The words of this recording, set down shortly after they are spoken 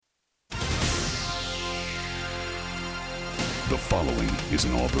The following is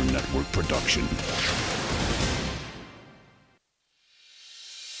an Auburn Network production.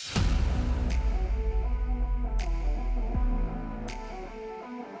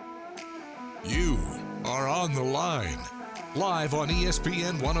 You are on the line. Live on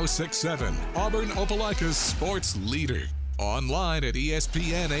ESPN 1067, Auburn Opelika's sports leader. Online at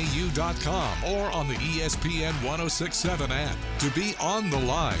espnau.com or on the ESPN 1067 app. To be on the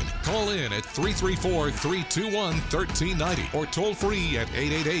line, call in at 334-321-1390 or toll free at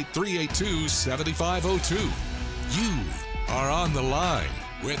 888-382-7502. You are on the line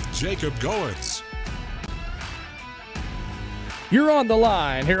with Jacob Goins. You're on the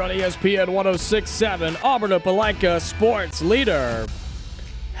line here on ESPN 1067, Auburn Opelika sports leader.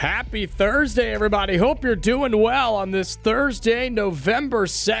 Happy Thursday, everybody. Hope you're doing well on this Thursday, November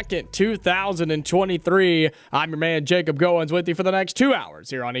 2nd, 2023. I'm your man, Jacob Goins, with you for the next 2 hours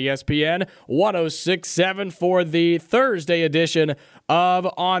here on ESPN 1067 for the Thursday edition of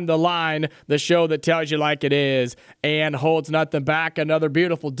On the Line, the show that tells you like it is and holds nothing back. Another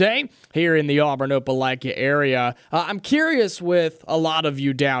beautiful day here in the Auburn Opelika area. I'm curious with a lot of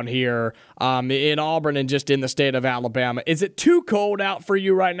you down here in Auburn and just in the state of Alabama. Is it too cold out for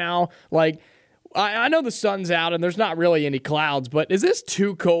you right now? Like, I know the sun's out and there's not really any clouds, but is this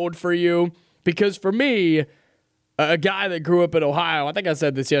too cold for you? Because for me, a guy that grew up in Ohio, I think I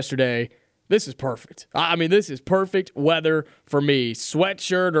said this yesterday, this is perfect. I mean, this is perfect weather for me.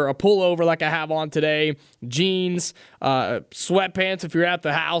 Sweatshirt or a pullover like I have on today, jeans, sweatpants if you're at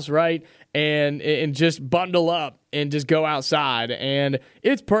the house, right? And just bundle up and just go outside. And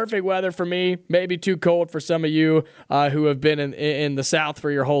it's perfect weather for me. Maybe too cold for some of you who have been in the South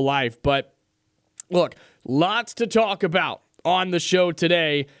for your whole life. But look, lots to talk about on the show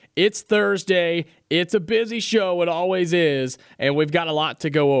today. It's Thursday. It's a busy show. It always is. And we've got a lot to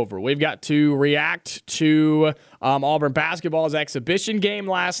go over. We've got to react to Auburn Basketball's exhibition game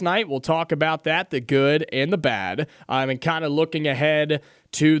last night. We'll talk about that, the good and the bad, and kind of looking ahead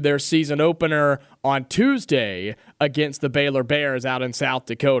to their season opener on Tuesday against the Baylor Bears out in South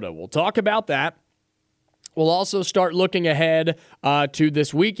Dakota. We'll talk about that. We'll also start looking ahead to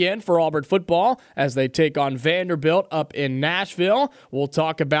this weekend for Auburn football as they take on Vanderbilt up in Nashville. We'll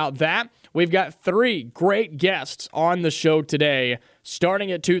talk about that. We've got three great guests on the show today,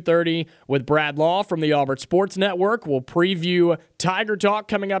 starting at 2:30 with Brad Law from the Auburn Sports Network. We'll preview Tiger Talk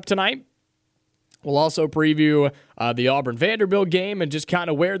coming up tonight. We'll also preview the Auburn-Vanderbilt game and just kind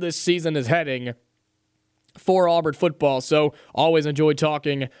of where this season is heading for Auburn football. So always enjoy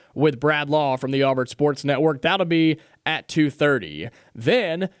talking with Brad Law from the Auburn Sports Network. That'll be at 2:30.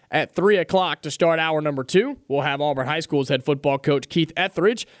 Then at 3 o'clock to start hour number 2, we'll have Auburn High School's head football coach Keith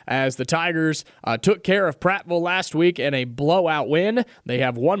Etheredge as the Tigers took care of Prattville last week in a blowout win. They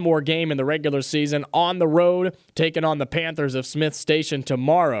have one more game in the regular season on the road, taking on the Panthers of Smith Station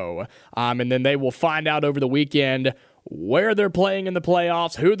tomorrow. And then they will find out over the weekend where they're playing in the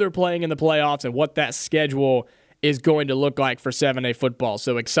playoffs, who they're playing in the playoffs, and what that schedule is going to look like for 7A football.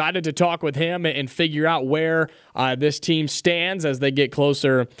 So excited to talk with him and figure out where this team stands as they get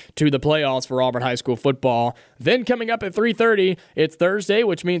closer to the playoffs for Auburn High School football. Then coming up at 3:30, it's Thursday,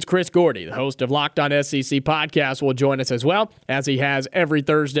 which means Chris Gordy, the host of Locked On SEC podcast, will join us as well, as he has every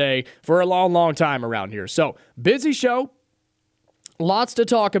Thursday for a long, long time around here. So busy show, lots to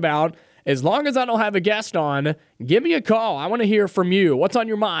talk about. As long as I don't have a guest on, give me a call. I want to hear from you. What's on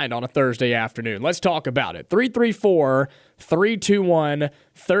your mind on a Thursday afternoon? Let's talk about it.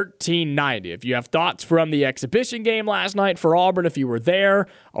 334-321-1390. If you have thoughts from the exhibition game last night for Auburn, if you were there,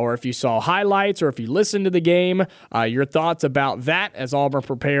 or if you saw highlights, or if you listened to the game, your thoughts about that as Auburn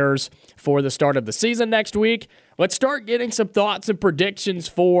prepares for the start of the season next week. Let's start getting some thoughts and predictions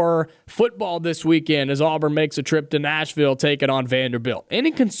for football this weekend as Auburn makes a trip to Nashville taking on Vanderbilt.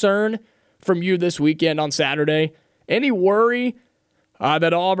 Any concern from you this weekend on Saturday? Any worry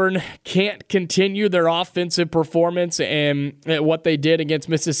that Auburn can't continue their offensive performance and what they did against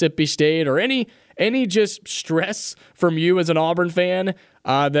Mississippi State, or any just stress from you as an Auburn fan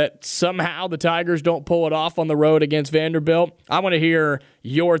that somehow the Tigers don't pull it off on the road against Vanderbilt? I want to hear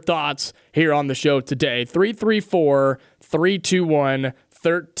your thoughts here on the show today.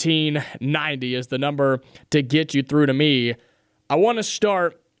 334-321-1390 is the number to get you through to me. I want to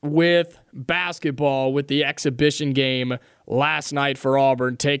start with basketball with the exhibition game last night for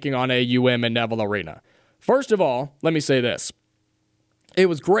Auburn taking on AUM in Neville Arena. First of all, let me say this. It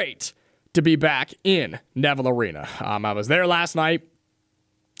was great to be back in Neville Arena. I was there last night.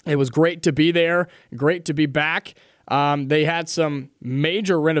 It was great to be there, great to be back. They had some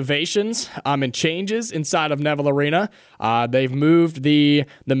major renovations and changes inside of Neville Arena. They've moved the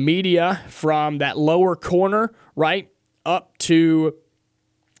media from that lower corner, right, up to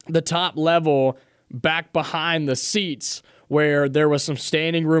the top level back behind the seats where there was some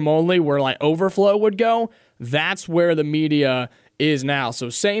standing room only where like overflow would go. That's where the media is now. So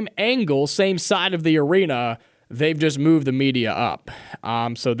same angle, same side of the arena, they've just moved the media up.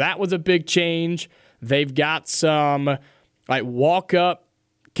 So that was a big change. They've got some like walk-up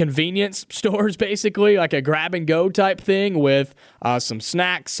convenience stores, basically, like a grab-and-go type thing with some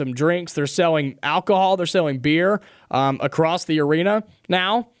snacks, some drinks. They're selling alcohol. They're selling beer across the arena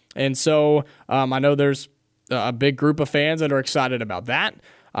now. And so I know there's a big group of fans that are excited about that.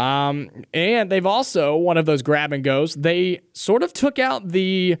 And they've also, one of those grab-and-goes, they sort of took out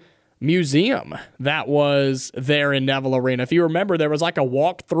the museum that was there in Neville Arena. If you remember, there was like a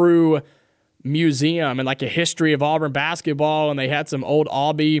walk-through museum and like a history of Auburn basketball, and they had some old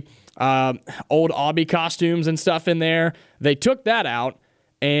Aubie costumes and stuff in there. They took that out,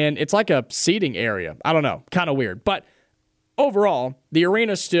 and it's like a seating area. I don't know, kind of weird. But overall, the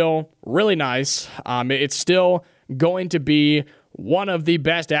arena's still really nice. It's still going to be one of the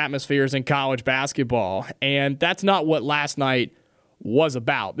best atmospheres in college basketball, and that's not what last night was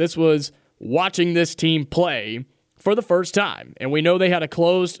about. This was watching this team play for the first time. And we know they had a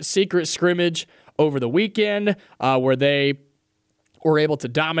closed secret scrimmage over the weekend where they were able to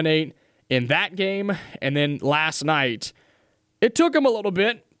dominate in that game. And then last night, it took them a little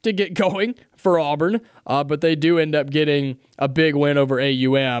bit to get going for Auburn, but they do end up getting a big win over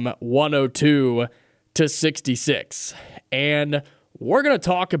AUM, 102-66. And we're going to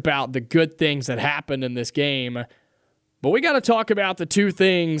talk about the good things that happened in this game, but we got to talk about the two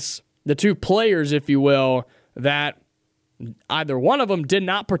things, the two players, if you will, that either one of them did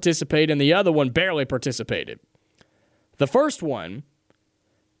not participate and the other one barely participated. The first one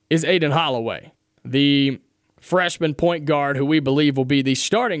is Aiden Holloway, the freshman point guard who we believe will be the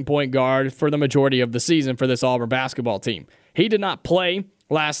starting point guard for the majority of the season for this Auburn basketball team. He did not play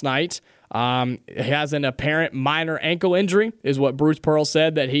last night. He has an apparent minor ankle injury, is what Bruce Pearl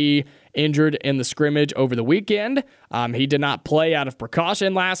said that he injured in the scrimmage over the weekend. He did not play out of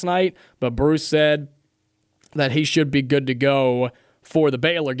precaution last night, but Bruce said that he should be good to go for the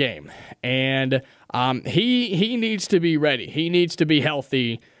Baylor game. And he needs to be ready. He needs to be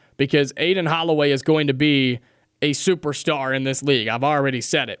healthy because Aiden Holloway is going to be a superstar in this league. I've already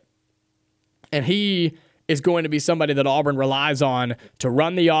said it. And he is going to be somebody that Auburn relies on to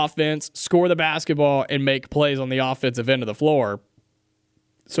run the offense, score the basketball, and make plays on the offensive end of the floor.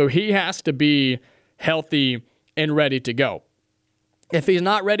 So he has to be healthy and ready to go. If he's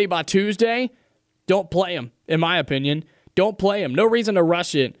not ready by Tuesday, don't play him, in my opinion. Don't play him. No reason to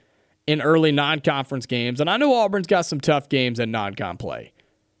rush it in early non-conference games. And I know Auburn's got some tough games in non-con play.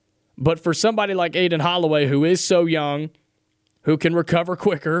 But for somebody like Aiden Holloway, who is so young, who can recover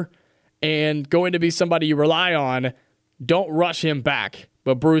quicker, and going to be somebody you rely on, don't rush him back.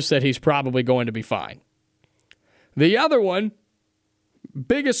 But Bruce said he's probably going to be fine. The other one,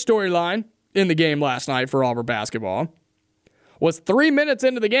 biggest storyline in the game last night for Auburn basketball, was 3 minutes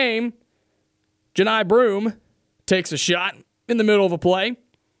into the game, Johni Broome takes a shot in the middle of a play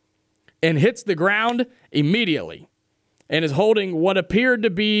and hits the ground immediately and is holding what appeared to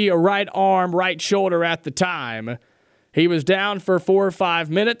be a right arm, right shoulder at the time. He was down for 4 or 5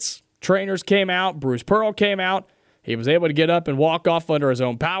 minutes. Trainers came out. Bruce Pearl came out. He was able to get up and walk off under his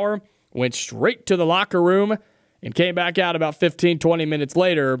own power, went straight to the locker room, and came back out about 15, 20 minutes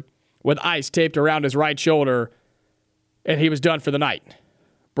later with ice taped around his right shoulder, and he was done for the night.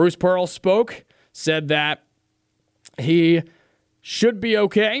 Bruce Pearl spoke, said that he should be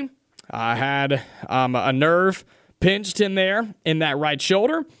okay. Had a nerve pinched in there in that right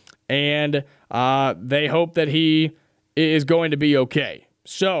shoulder, and they hope that he is going to be okay.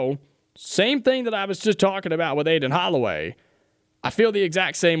 So, same thing that I was just talking about with Aiden Holloway. I feel the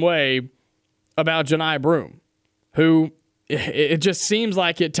exact same way about Johni Broome, who it just seems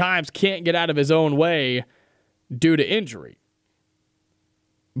like at times can't get out of his own way due to injury.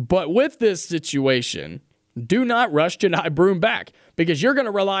 But with this situation, do not rush Johni Broome back because you're going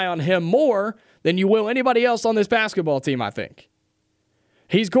to rely on him more than you will anybody else on this basketball team, I think.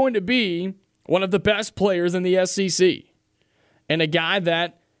 He's going to be one of the best players in the SEC and a guy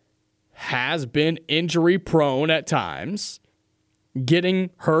that has been injury prone at times, getting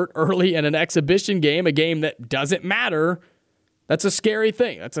hurt early in an exhibition game, a game that doesn't matter. That's a scary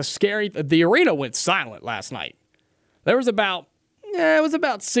thing. The arena went silent last night. There was about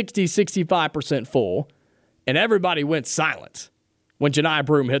 60, 65% full, and everybody went silent when Johni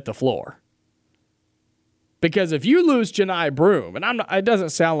Broome hit the floor. Because if you lose Johni Broome, and it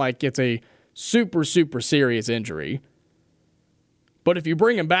doesn't sound like it's a super, super serious injury, but if you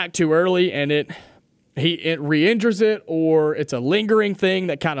bring him back too early and it it re-injures it, or it's a lingering thing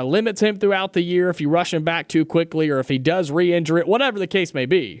that kind of limits him throughout the year if you rush him back too quickly, or if he does re-injure it, whatever the case may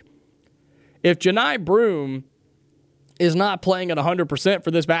be. If Johni Broome is not playing at 100%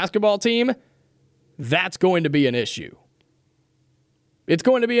 for this basketball team, that's going to be an issue. It's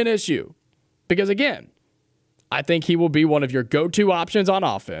going to be an issue. Because again, I think he will be one of your go-to options on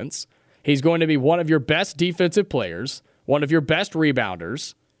offense. He's going to be one of your best defensive players, one of your best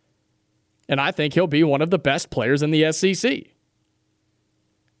rebounders, and I think he'll be one of the best players in the SEC.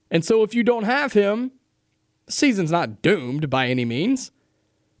 And so if you don't have him, the season's not doomed by any means,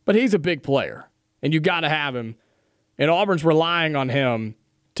 but he's a big player, and you got to have him. And Auburn's relying on him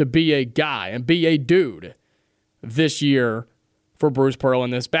to be a guy and be a dude this year for Bruce Pearl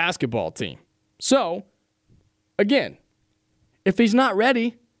and this basketball team. So, again, if he's not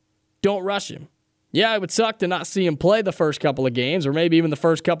ready, don't rush him. Yeah, it would suck to not see him play the first couple of games or maybe even the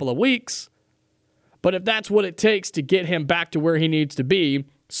first couple of weeks. But if that's what it takes to get him back to where he needs to be,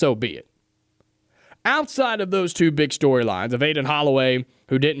 so be it. Outside of those two big storylines of Aiden Holloway,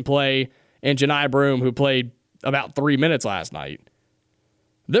 who didn't play, and Johni Broome, who played about 3 minutes last night,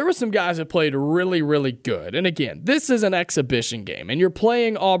 there were some guys that played really, really good. And again, this is an exhibition game, and you're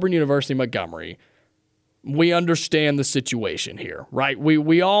playing Auburn University Montgomery. We understand the situation here, right?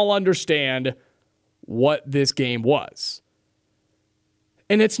 We all understand what this game was.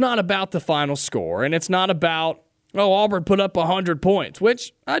 And it's not about the final score, and it's not about, Auburn put up 100 points,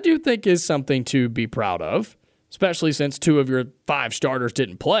 which I do think is something to be proud of, especially since 2 of your 5 starters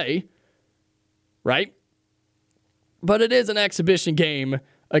didn't play, right? But it is an exhibition game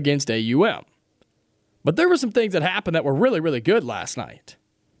against AUM. But there were some things that happened that were really, really good last night,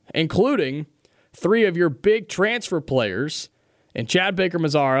 including 3 of your big transfer players in Chad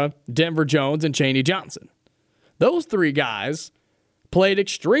Baker-Mazara, Denver Jones, and Chaney Johnson. Those 3 guys played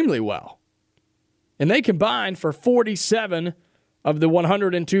extremely well. And they combined for 47 of the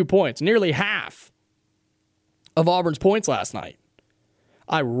 102 points, nearly half of Auburn's points last night.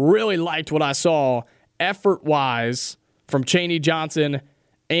 I really liked what I saw effort-wise from Chaney Johnson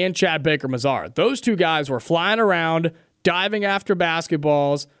and Chad Baker-Mazara. Those 2 guys were flying around, diving after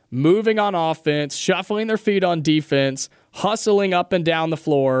basketballs, moving on offense, shuffling their feet on defense, hustling up and down the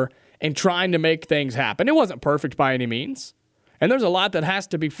floor, and trying to make things happen. It wasn't perfect by any means, and there's a lot that has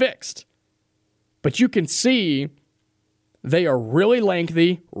to be fixed. But you can see they are really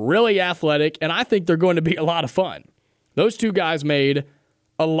lengthy, really athletic, and I think they're going to be a lot of fun. Those 2 guys made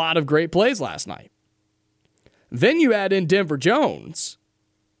a lot of great plays last night. Then you add in Denver Jones,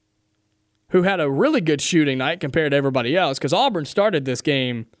 who had a really good shooting night compared to everybody else, because Auburn started this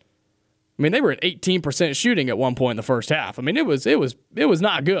game, they were at 18% shooting at one point in the first half. It was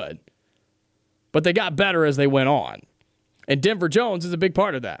not good. But they got better as they went on. And Denver Jones is a big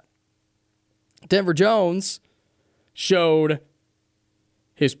part of that. Denver Jones showed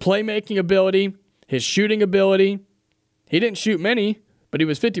his playmaking ability, his shooting ability. He didn't shoot many, but he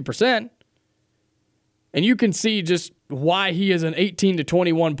was 50%. And you can see just why he is an 18 to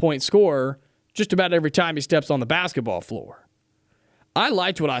 21 point scorer just about every time he steps on the basketball floor. I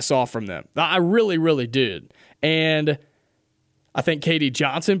liked what I saw from them. I really, really did. And I think KD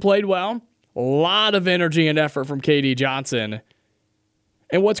Johnson played well. A lot of energy and effort from KD Johnson.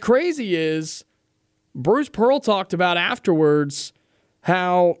 And what's crazy is Bruce Pearl talked about afterwards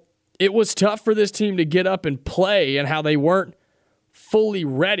how it was tough for this team to get up and play and how they weren't fully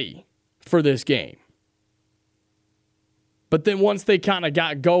ready for this game. But then once they kind of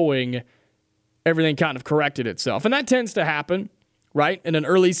got going, everything kind of corrected itself. And that tends to happen, right? In an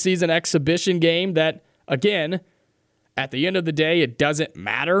early season exhibition game that, again, at the end of the day, it doesn't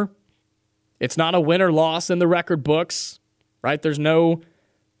matter. It's not a win or loss in the record books, right? There's not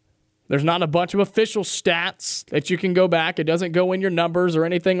a bunch of official stats that you can go back. It doesn't go in your numbers or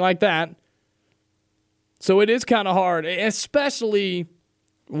anything like that. So it is kind of hard, especially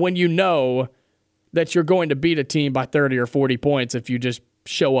when you know that you're going to beat a team by 30 or 40 points if you just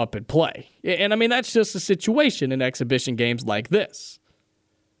show up and play. And that's just a situation in exhibition games like this.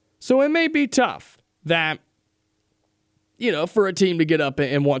 So it may be tough that, for a team to get up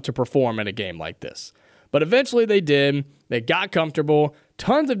and want to perform in a game like this. But eventually they did. They got comfortable.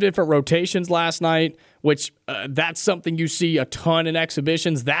 Tons of different rotations last night, which that's something you see a ton in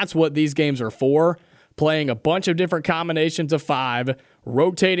exhibitions. That's what these games are for. Playing a bunch of different combinations of 5,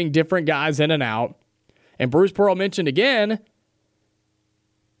 rotating different guys in and out. And Bruce Pearl mentioned again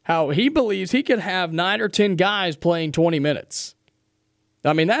how he believes he could have 9 or 10 guys playing 20 minutes.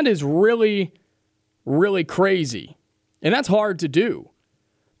 That is really, really crazy. And that's hard to do.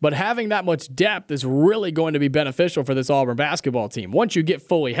 But having that much depth is really going to be beneficial for this Auburn basketball team. Once you get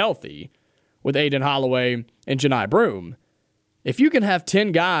fully healthy, with Aiden Holloway and Janai Broome. If you can have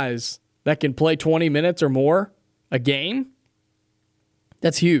 10 guys that can play 20 minutes or more a game,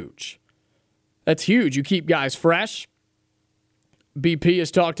 that's huge. That's huge. You keep guys fresh. BP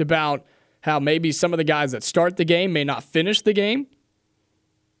has talked about how maybe some of the guys that start the game may not finish the game.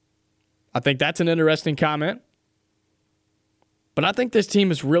 I think that's an interesting comment. But I think this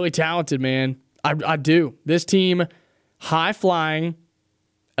team is really talented, man. I do. This team, high-flying,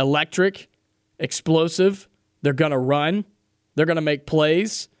 electric, explosive. They're going to run. They're going to make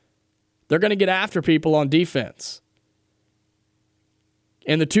plays. They're going to get after people on defense.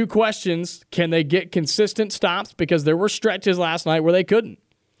 And the two questions, can they get consistent stops? Because there were stretches last night where they couldn't.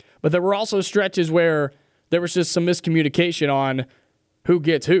 But there were also stretches where there was just some miscommunication on who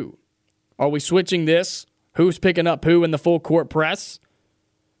gets who. Are we switching this? Who's picking up who in the full court press?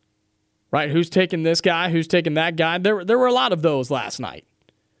 Right? Who's taking this guy? Who's taking that guy? There were a lot of those last night.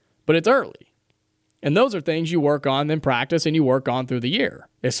 But it's early. And those are things you work on in practice and you work on through the year,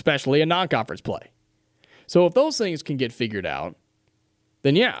 especially in non-conference play. So if those things can get figured out,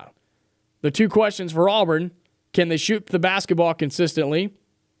 then yeah. The two questions for Auburn, can they shoot the basketball consistently?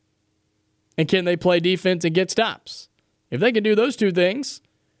 And can they play defense and get stops? If they can do those two things,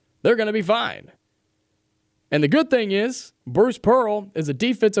 they're going to be fine. And the good thing is, Bruce Pearl is a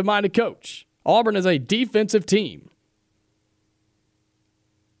defensive-minded coach. Auburn is a defensive team.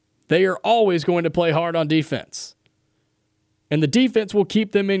 They are always going to play hard on defense. And the defense will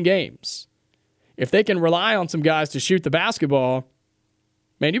keep them in games. If they can rely on some guys to shoot the basketball,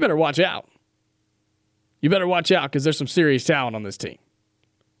 man, you better watch out. You better watch out because there's some serious talent on this team.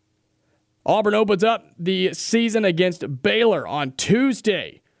 Auburn opens up the season against Baylor on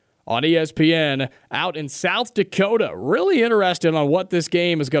Tuesday on ESPN out in South Dakota. Really interested on what this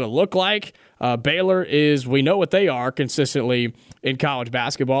game is going to look like. Baylor is, we know what they are consistently in college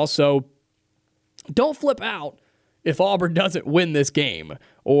basketball, so don't flip out if Auburn doesn't win this game,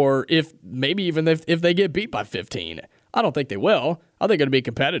 or if maybe even if they get beat by 15. I don't think they will. I think they're going to be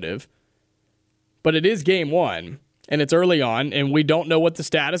competitive. But it is game one, and it's early on, and we don't know what the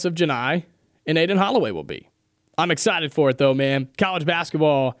status of Janai and Aiden Holloway will be. I'm excited for it, though, man. College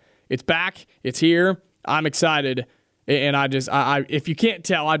basketball, it's back. It's here. I'm excited. And I if you can't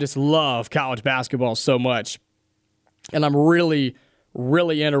tell, I just love college basketball so much. And I'm really,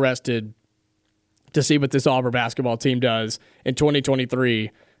 really interested to see what this Auburn basketball team does in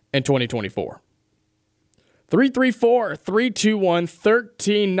 2023 and 2024.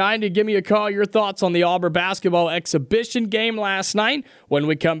 334-321-1390. Give me a call. Your thoughts on the Auburn basketball exhibition game last night. When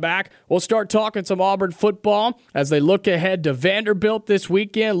we come back, we'll start talking some Auburn football as they look ahead to Vanderbilt this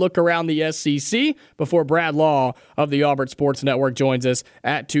weekend, look around the SEC before Brad Law of the Auburn Sports Network joins us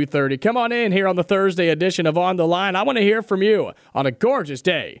at 2:30. Come on in here on the Thursday edition of On the Line. I want to hear from you on a gorgeous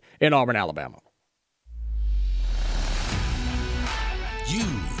day in Auburn, Alabama. You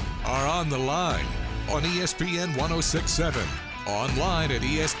are on the line on ESPN 1067, online at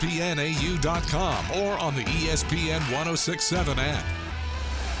espnau.com, or on the ESPN 1067 app.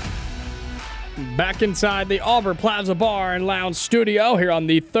 Back inside the Auburn Plaza Bar and Lounge studio here on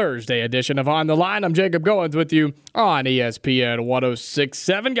the Thursday edition of On the Line. I'm Jacob Goins with you on ESPN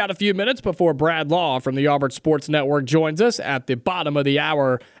 1067. Got a few minutes before Brad Law from the Auburn Sports Network joins us at the bottom of the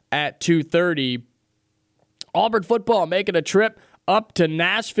hour at 2:30. Auburn football making a trip up to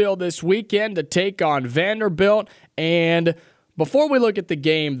Nashville this weekend to take on Vanderbilt. And before we look at the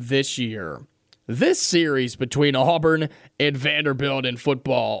game this year, this series between Auburn and Vanderbilt in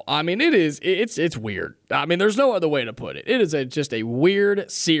football, I mean, it's weird. I mean, there's no other way to put it. It is just a weird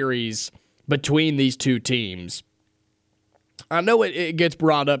series between these two teams. I know it gets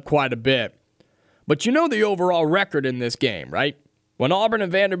brought up quite a bit, but you know the overall record in this game, right? When Auburn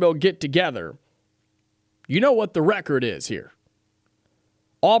and Vanderbilt get together, you know what the record is here.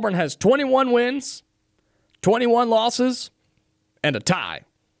 Auburn has 21 wins, 21 losses, and a tie.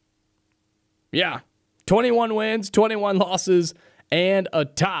 Yeah, 21 wins, 21 losses, and a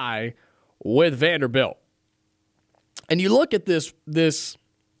tie with Vanderbilt. And you look at this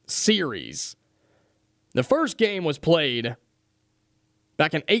series. The first game was played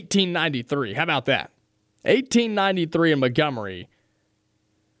back in 1893. How about that? 1893 in Montgomery.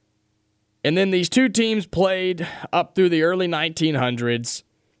 And then these two teams played up through the early 1900s.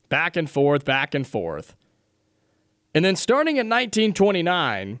 Back and forth, back and forth. And then starting in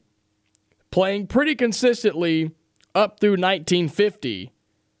 1929, playing pretty consistently up through 1950,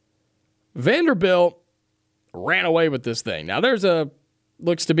 Vanderbilt ran away with this thing. Now,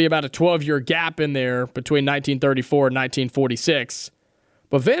 looks to be about a 12-year gap in there between 1934 and 1946.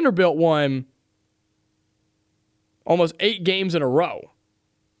 But Vanderbilt won almost 8 games in a row.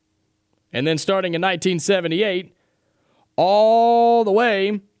 And then starting in 1978, all the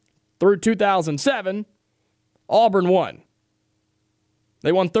way through 2007, Auburn won.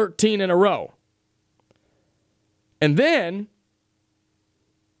 They won 13 in a row. And then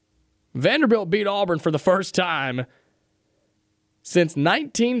Vanderbilt beat Auburn for the first time since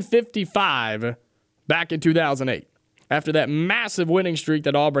 1955 back in 2008. After that massive winning streak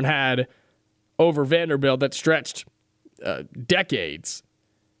that Auburn had over Vanderbilt that stretched decades.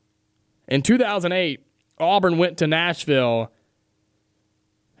 In 2008, Auburn went to Nashville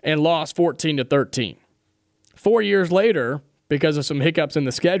and lost 14-13. 4 years later, because of some hiccups in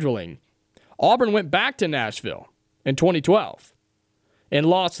the scheduling, Auburn went back to Nashville in 2012 and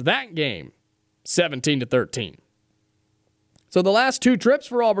lost that game 17-13. So the last two trips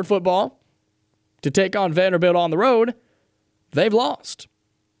for Auburn football to take on Vanderbilt on the road, they've lost.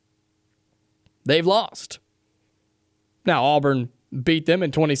 They've lost. Now, Auburn beat them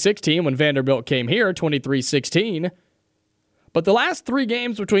in 2016 when Vanderbilt came here, 23-16. But the last three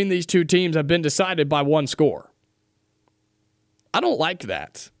games between these two teams have been decided by one score. I don't like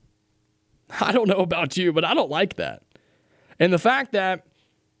that. I don't know about you, but I don't like that. And the fact that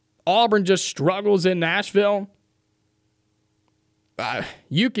Auburn just struggles in Nashville,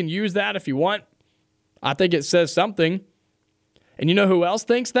 you can use that if you want. I think it says something. And you know who else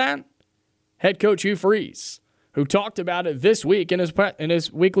thinks that? Head coach Hugh Freeze, who talked about it this week in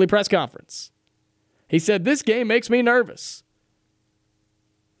his weekly press conference. He said, "This game makes me nervous.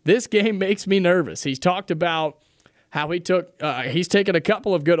 This game makes me nervous." He's talked about how he's taken a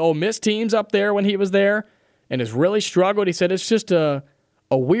couple of good Ole Miss teams up there when he was there and has really struggled. He said it's just a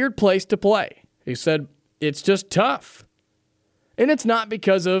weird place to play. He said it's just tough. And it's not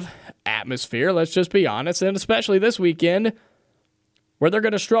because of atmosphere, let's just be honest, and especially this weekend where they're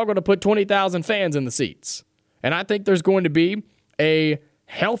going to struggle to put 20,000 fans in the seats. And I think there's going to be a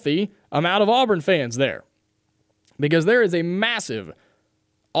healthy amount of Auburn fans there because there is a massive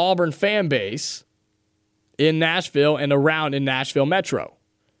Auburn fan base in Nashville and around in Nashville Metro.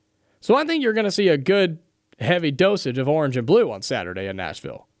 So I think you're going to see a good heavy dosage of orange and blue on Saturday in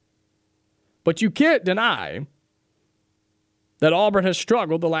Nashville. But you can't deny that Auburn has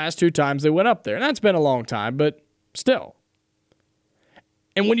struggled the last two times they went up there. And that's been a long time, but still.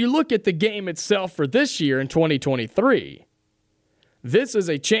 And when you look at the game itself for this year in 2023, this is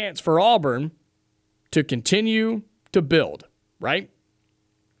a chance for Auburn to continue to build, right?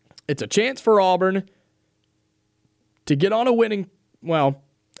 It's a chance for Auburn to get on a winning, well,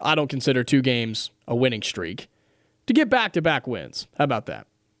 I don't consider 2 games a winning streak, to get back-to-back wins. How about that?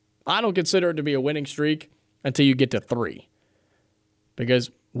 I don't consider it to be a winning streak until you get to 3. Because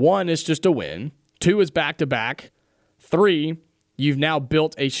 1 is just a win, 2 is back-to-back, 3, you've now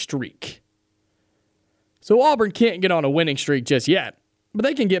built a streak. So Auburn can't get on a winning streak just yet, but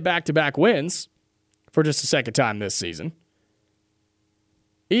they can get back-to-back wins for just a second time this season.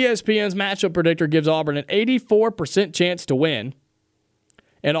 ESPN's matchup predictor gives Auburn an 84% chance to win.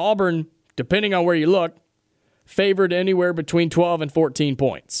 And Auburn, depending on where you look, favored anywhere between 12 and 14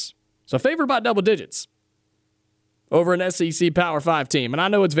 points. So favored by double digits over an SEC Power 5 team. And I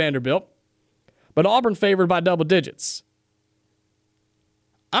know it's Vanderbilt, but Auburn favored by double digits.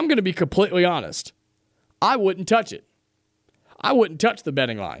 I'm going to be completely honest. I wouldn't touch it. I wouldn't touch the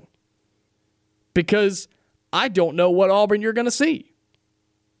betting line because I don't know what Auburn you're going to see.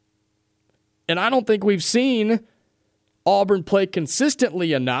 And I don't think we've seen Auburn play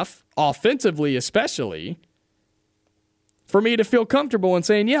consistently enough, offensively especially, for me to feel comfortable in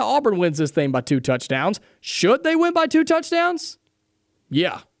saying, yeah, Auburn wins this thing by 2 touchdowns. Should they win by 2 touchdowns?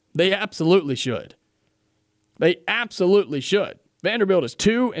 Yeah, they absolutely should. They absolutely should. Vanderbilt is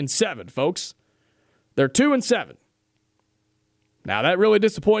 2-7, folks. They're 2-7. Now, that really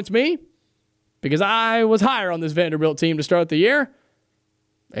disappoints me because I was higher on this Vanderbilt team to start the year,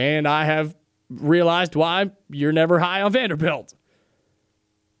 and I have realized why you're never high on Vanderbilt.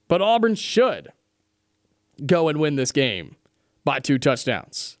 But Auburn should go and win this game by 2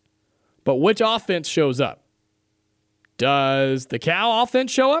 touchdowns. But which offense shows up? Does the Cal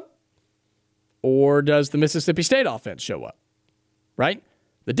offense show up? Or does the Mississippi State offense show up? Right?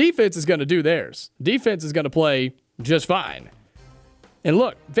 The defense is going to do theirs. Defense is going to play just fine. And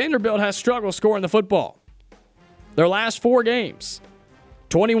look, Vanderbilt has struggled scoring the football. Their last 4 games,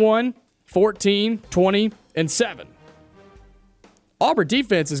 21, 14, 20, and 7. Auburn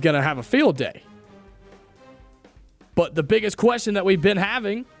defense is going to have a field day. But the biggest question that we've been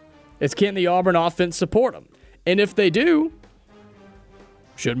having is, can the Auburn offense support them? And if they do,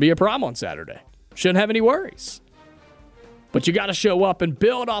 shouldn't be a problem on Saturday. Shouldn't have any worries. But you got to show up and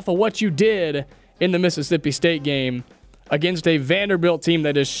build off of what you did in the Mississippi State game against a Vanderbilt team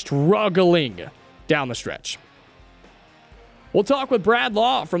that is struggling down the stretch. We'll talk with Brad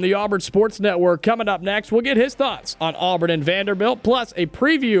Law from the Auburn Sports Network coming up next. We'll get his thoughts on Auburn and Vanderbilt, plus a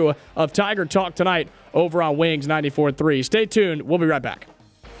preview of Tiger Talk tonight over on Wings 94.3. Stay tuned. We'll be right back.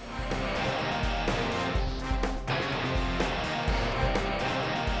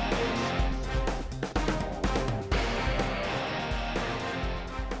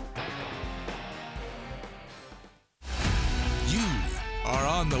 You are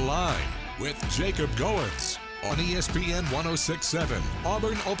on the line with Jacob Goins on ESPN 106.7,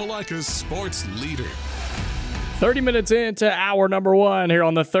 Auburn Opelika's sports leader. 30 minutes into hour number one here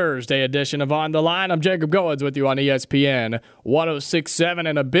on the Thursday edition of On the Line. I'm Jacob Goins with you on ESPN 106.7,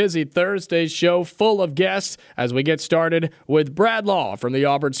 and a busy Thursday show full of guests as we get started with Brad Law from the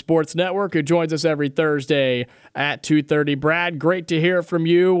Auburn Sports Network, who joins us every Thursday at 2:30. Brad, great to hear from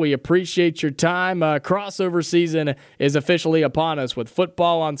you. We appreciate your time. Crossover season is officially upon us with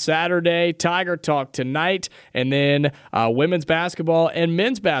football on Saturday, Tiger Talk tonight, and then women's basketball and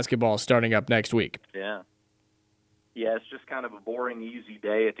men's basketball starting up next week. Yeah, it's just kind of a boring, easy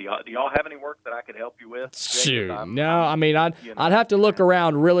day. Do y'all have any work that I could help you with? Shoot, no. I mean, I'd have to look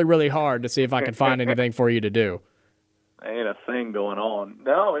around really, really hard to see if I can find anything for you to do. Ain't a thing going on.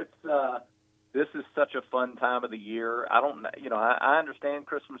 No, it's this is such a fun time of the year. I understand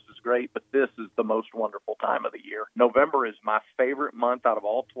Christmas is great, but this is the most wonderful time of the year. November is my favorite month out of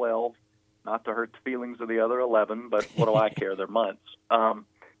all 12. Not to hurt the feelings of the other 11, but what do I care? They're months.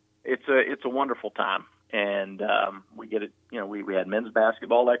 It's a wonderful time. And we get it. We had men's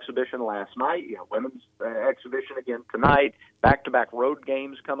basketball exhibition last night. Women's exhibition again tonight. Back-to-back road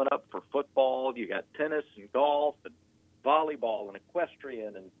games coming up for football. You got tennis and golf and volleyball and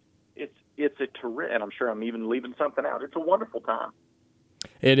equestrian, and it's a terrific. And I'm sure I'm even leaving something out. It's a wonderful time.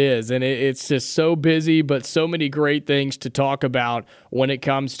 It is, and it's just so busy, but so many great things to talk about when it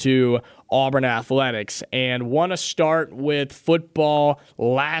comes to Auburn Athletics. And want to start with football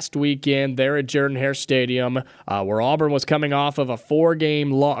last weekend there at Jordan-Hare Stadium, where Auburn was coming off of a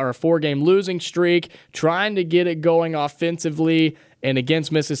four-game losing streak, trying to get it going offensively, and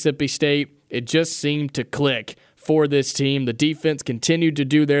against Mississippi State, it just seemed to click for this team. The defense continued to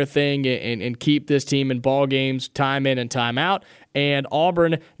do their thing and keep this team in ball games time in and time out. And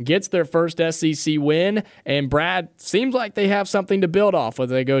Auburn gets their first SEC win. And Brad, seems like they have something to build off when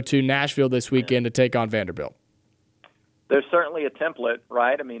they go to Nashville this weekend to take on Vanderbilt. There's certainly a template,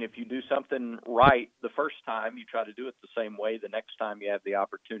 right? I mean, if you do something right the first time, you try to do it the same way the next time you have the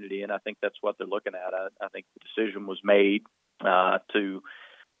opportunity. And I think that's what they're looking at. I think the decision was made to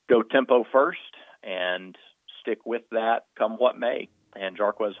go tempo first and stick with that come what may. And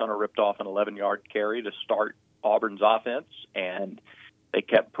Jarquez Hunter ripped off an 11-yard carry to start Auburn's offense, and they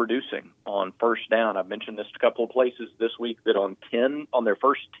kept producing on first down. I've mentioned this a couple of places this week that on their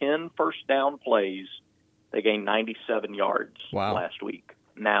first 10 first down plays, they gained 97 yards last week.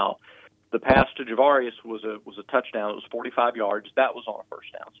 Now, the pass to Javarius was a touchdown. It was 45 yards. That was on a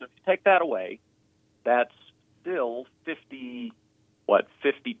first down. So if you take that away, that's still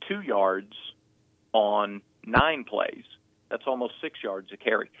 52 yards on 9 plays. That's almost 6 yards a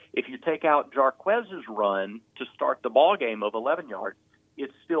carry. If you take out Jarquez's run to start the ball game of 11 yards,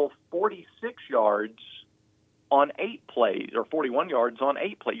 it's still 46 yards on 8 plays, or 41 yards on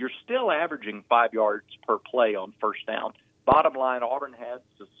 8 plays. You're still averaging 5 yards per play on first down. Bottom line, Auburn had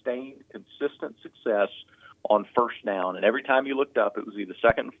sustained, consistent success on first down. And every time you looked up, it was either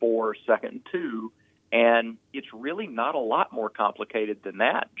 2nd and 4 or 2nd and 2. And it's really not a lot more complicated than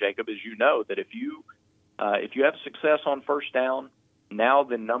that, Jacob, as you know, that if you have success on first down, now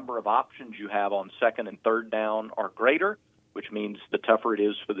the number of options you have on 2nd and 3rd down are greater, which means the tougher it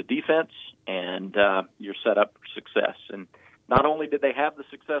is for the defense, and you're set up for success. And not only did they have the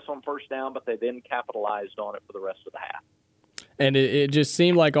success on first down, but they then capitalized on it for the rest of the half. And it just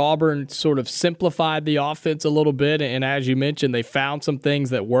seemed like Auburn sort of simplified the offense a little bit. And as you mentioned, they found some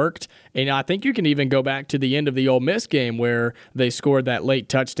things that worked. And I think you can even go back to the end of the Ole Miss game where they scored that late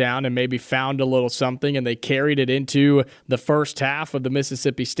touchdown and maybe found a little something, and they carried it into the first half of the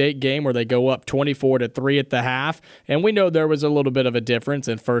Mississippi State game where they go up 24-3 at the half. And we know there was a little bit of a difference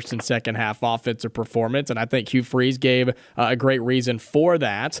in first and second half offensive performance, and I think Hugh Freeze gave a great reason for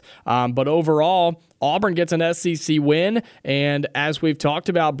that. But overall, Auburn gets an SEC win, and as we've talked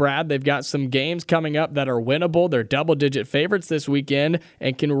about, Brad, they've got some games coming up that are winnable. They're double-digit favorites this weekend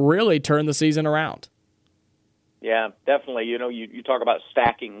and can really turn the season around. Yeah, definitely. You talk about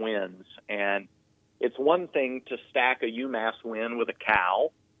stacking wins, and it's one thing to stack a UMass win with a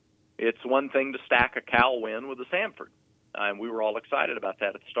Cal. It's one thing to stack a Cal win with a Samford. And we were all excited about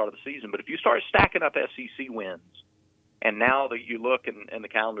that at the start of the season. But if you start stacking up SEC wins, And now that you look and the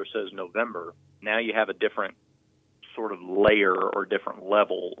calendar says November, now you have a different sort of layer or different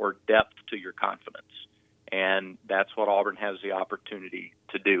level or depth to your confidence. And that's what Auburn has the opportunity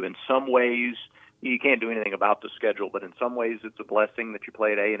to do. In some ways, you can't do anything about the schedule, but in some ways it's a blessing that you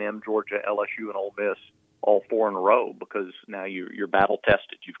played A&M, Georgia, LSU, and Ole Miss all 4 in a row, because now you're battle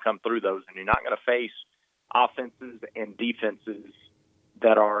tested. You've come through those, and you're not going to face offenses and defenses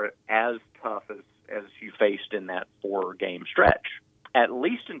that are as tough as you faced in that 4-game stretch, at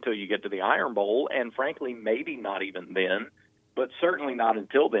least until you get to the Iron Bowl, and frankly, maybe not even then, but certainly not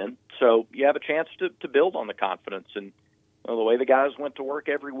until then. So you have a chance to build on the confidence. And the way the guys went to work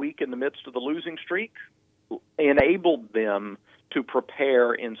every week in the midst of the losing streak enabled them to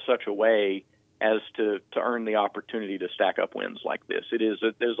prepare in such a way as to earn the opportunity to stack up wins like this.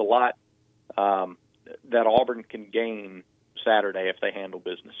 There's a lot that Auburn can gain Saturday if they handle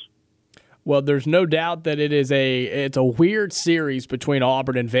business. Well, there's no doubt that it's a weird series between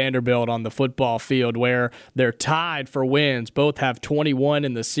Auburn and Vanderbilt on the football field, where they're tied for wins. Both have 21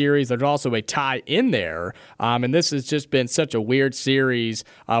 in the series. There's also a tie in there. And this has just been such a weird series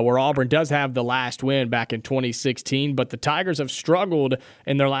where Auburn does have the last win back in 2016, but the Tigers have struggled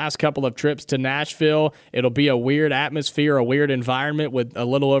in their last couple of trips to Nashville. It'll be a weird atmosphere, a weird environment with a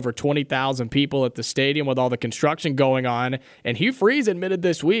little over 20,000 people at the stadium with all the construction going on. And Hugh Freeze admitted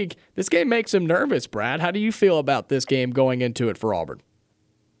this week this game makes him nervous. Brad, how do you feel about this game going into it for Auburn?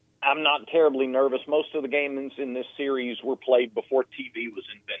 I'm not terribly nervous. Most of the games in this series were played before TV was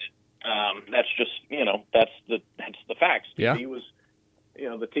invented. That's just, that's the facts. Yeah.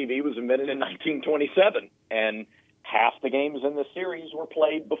 The TV was invented in 1927, and half the games in the series were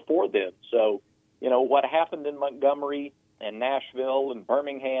played before then. So, what happened in Montgomery and Nashville and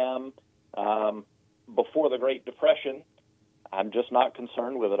Birmingham before the Great Depression, I'm just not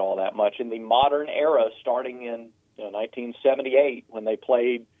concerned with it all that much. In the modern era, starting in 1978, when they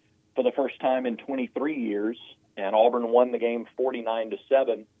played for the first time in 23 years, and Auburn won the game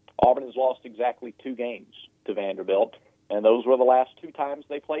 49-7, Auburn has lost exactly 2 games to Vanderbilt, and those were the last 2 times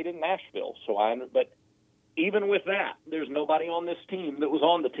they played in Nashville. But even with that, there's nobody on this team that was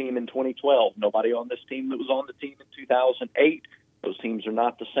on the team in 2012, nobody on this team that was on the team in 2008. Those teams are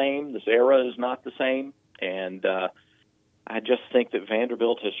not the same. This era is not the same, and I just think that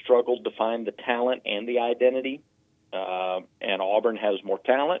Vanderbilt has struggled to find the talent and the identity, and Auburn has more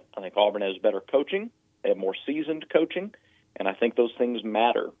talent. I think Auburn has better coaching. They have more seasoned coaching, and I think those things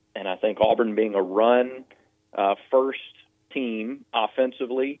matter. And I think Auburn being a run-first team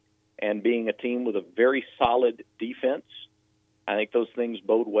offensively and being a team with a very solid defense, I think those things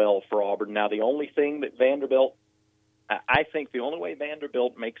bode well for Auburn. Now, the only thing that I think the only way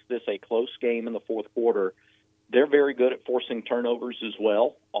Vanderbilt makes this a close game in the fourth quarter, they're very good at forcing turnovers as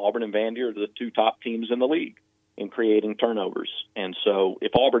well. Auburn and Vandy are the 2 top teams in the league in creating turnovers. And so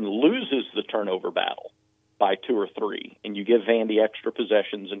if Auburn loses the turnover battle by 2 or 3 and you give Vandy extra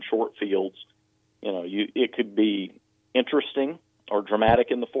possessions and short fields, it could be interesting or dramatic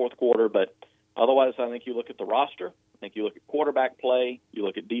in the fourth quarter. But otherwise, I think you look at the roster, I think you look at quarterback play, you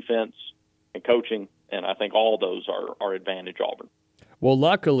look at defense and coaching, and I think all those are advantage Auburn. Well,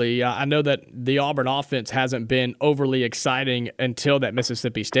 luckily, I know that the Auburn offense hasn't been overly exciting until that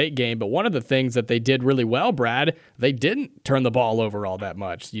Mississippi State game, but one of the things that they did really well, Brad, they didn't turn the ball over all that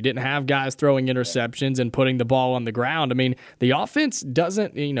much. You didn't have guys throwing interceptions and putting the ball on the ground. I mean, the offense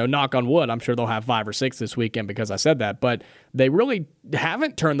doesn't, knock on wood, I'm sure they'll have 5 or 6 this weekend because I said that, but they really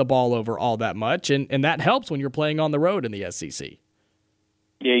haven't turned the ball over all that much, and that helps when you're playing on the road in the SEC.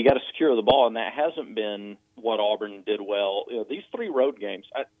 Yeah, you got to secure the ball, and that hasn't been what Auburn did well. These 3 road games,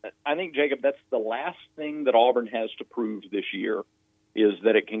 I think, Jacob, that's the last thing that Auburn has to prove this year is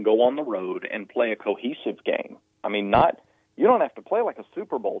that it can go on the road and play a cohesive game. I mean, you don't have to play like a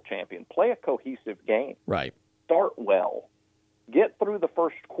Super Bowl champion. Play a cohesive game. Right. Start well. Get through the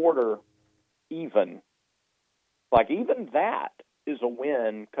first quarter even. Like, even that is a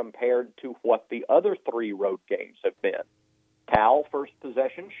win compared to what the other 3 road games have been. Cal, first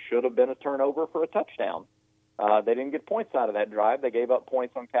possession, should have been a turnover for a touchdown. They didn't get points out of that drive. They gave up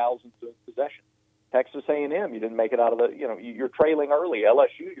points on Cal's possession. Texas A&M, you didn't make it out of you're trailing early.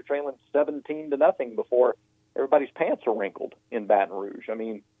 LSU, you're trailing 17-0 before everybody's pants are wrinkled in Baton Rouge. I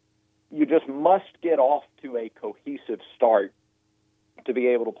mean, you just must get off to a cohesive start to be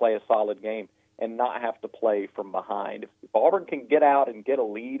able to play a solid game and not have to play from behind. If Auburn can get out and get a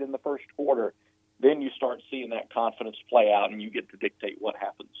lead in the first quarter, then you start seeing that confidence play out, and you get to dictate what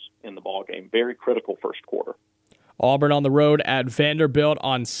happens in the ball game. Very critical first quarter. Auburn on the road at Vanderbilt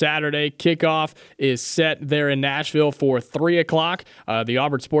on Saturday. Kickoff is set there in Nashville for 3 o'clock. The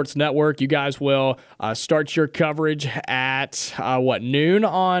Auburn Sports Network, you guys will start your coverage at, noon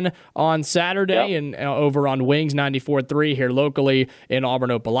on Saturday, and over on Wings 94.3 here locally in Auburn,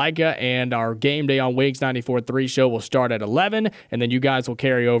 Opelika. And our game day on Wings 94.3 show will start at 11, and then you guys will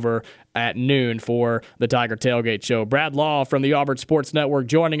carry over at noon for the Tiger Tailgate Show. Brad Law from the Auburn Sports Network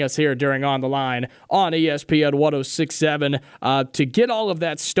joining us here during On the Line on ESPN 106.7. To get all of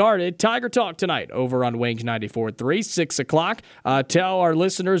that started, Tiger Talk tonight over on Wings 94.3, 6 o'clock. Tell our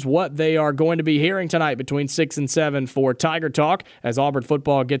listeners what they are going to be hearing tonight between 6 and 7 for Tiger Talk as Auburn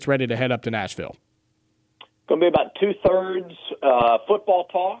football gets ready to head up to Nashville. Going to be about 2/3 football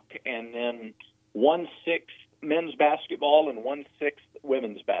talk, and then 1/6 men's basketball and 1/6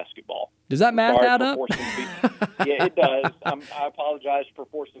 women's basketball. Does that math add up? Yeah, it does. I apologize for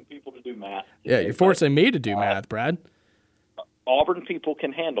forcing people to do math. Yeah, you're forcing me to do math, Brad. Auburn people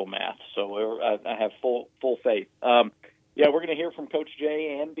can handle math, so I have full faith. We're going to hear from Coach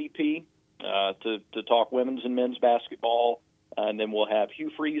Jay and BP to talk women's and men's basketball, and then we'll have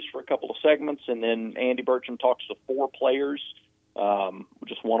Hugh Freeze for a couple of segments, and then Andy Burcham talks to 4 players.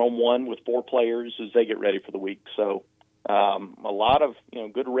 Just one-on-one with 4 players as they get ready for the week. So a lot of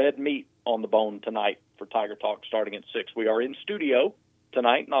good red meat on the bone tonight for Tiger Talk starting at 6. We are in studio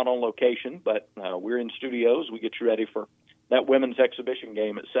tonight, not on location, but we're in studios. We get you ready for that women's exhibition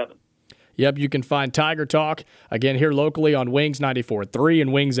game at 7. Yep, you can find Tiger Talk, again, here locally on Wings 94.3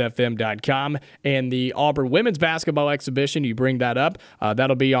 and wingsfm.com. And the Auburn women's basketball exhibition, you bring that up,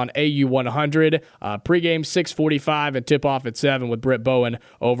 that'll be on AU 100. Pregame 6:45 and tip-off at 7 with Britt Bowen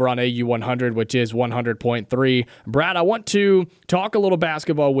over on AU 100, which is 100.3. Brad, I want to talk a little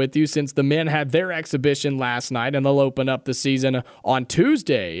basketball with you since the men had their exhibition last night, and they'll open up the season on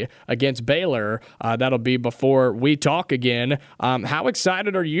Tuesday against Baylor. That'll be before we talk again. How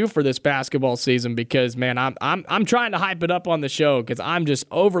excited are you for this basketball season? Because man, I'm trying to hype it up on the show because I'm just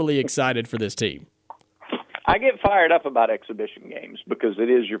overly excited for this team. I get fired up about exhibition games because it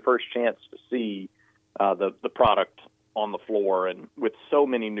is your first chance to see the product on the floor, and with so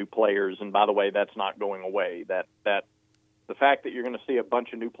many new players. And by the way, that's not going away. That the fact that you're going to see a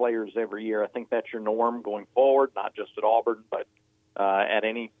bunch of new players every year, I think that's your norm going forward, not just at Auburn, but at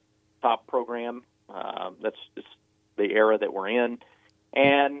any top program. That's just the era that we're in.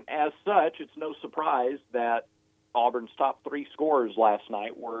 And as such, it's no surprise that Auburn's top 3 scorers last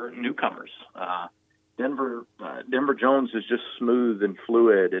night were newcomers. Denver Jones is just smooth and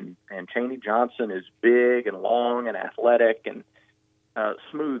fluid, and Chaney Johnson is big and long and athletic, and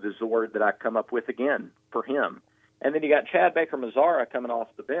smooth is the word that I come up with again for him. And then you got Chad Baker-Mazzara coming off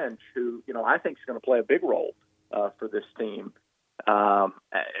the bench, who I think is going to play a big role for this team.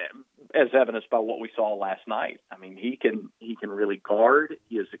 As evidenced by what we saw last night. I mean, he can really guard.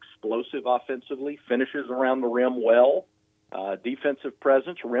 He is explosive offensively, finishes around the rim well, defensive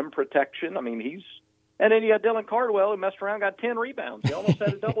presence, rim protection. I mean, and then you got Dylan Cardwell, who messed around, got 10 rebounds. He almost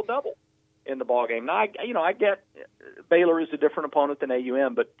had a double-double in the ballgame. Now, I get Baylor is a different opponent than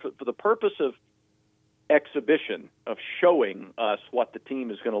AUM, but for the purpose of exhibition, of showing us what the team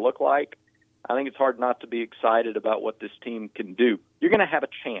is going to look like, I think it's hard not to be excited about what this team can do. You're going to have a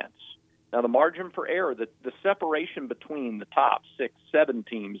chance. Now, the margin for error, the separation between the top 6, 7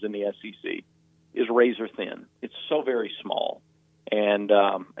 teams in the SEC is razor thin. It's so very small. And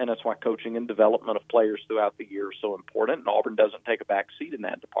that's why coaching and development of players throughout the year is so important, and Auburn doesn't take a back seat in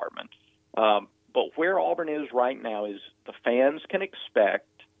that department. But where Auburn is right now is the fans can expect,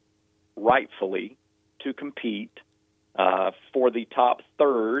 rightfully, to compete for the top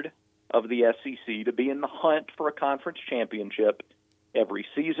third of the SEC, to be in the hunt for a conference championship every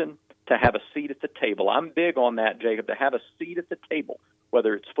season, to have a seat at the table. I'm big on that, Jacob, to have a seat at the table.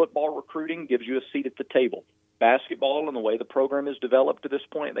 Whether it's football recruiting, gives you a seat at the table. Basketball, and the way the program is developed to this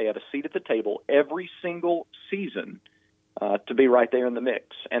point, they have a seat at the table every single season to be right there in the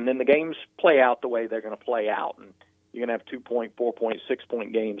mix. And then the games play out the way they're going to play out. And you're going to have 2-point, 4-point,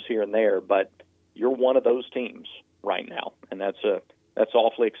 6-point games here and there, but you're one of those teams right now. And that's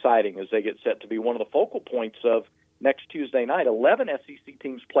awfully exciting as they get set to be one of the focal points of next Tuesday night. 11 SEC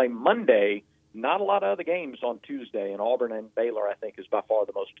teams play Monday. Not a lot of other games on Tuesday, and Auburn and Baylor, I think, is by far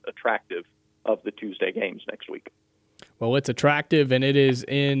the most attractive of the Tuesday games next week. Well, it's attractive, and it is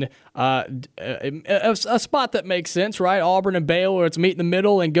in a spot that makes sense, right? Auburn and Baylor, it's meet in the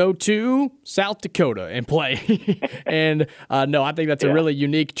middle and go to South Dakota and play. And, no, I think that's a really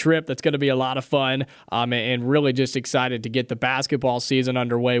unique trip that's going to be a lot of fun, and really just excited to get the basketball season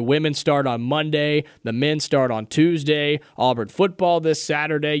underway. Women start on Monday. The men start on Tuesday. Auburn football this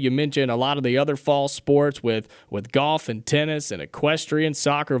Saturday. You mentioned a lot of the other fall sports with golf and tennis and equestrian,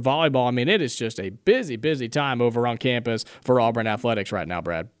 soccer, volleyball. I mean, it is just a busy, busy time over on campus for Auburn Athletics right now,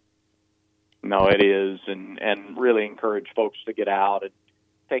 Brad. No, it is, and really encourage folks to get out and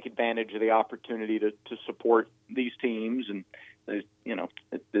take advantage of the opportunity to support these teams. And there's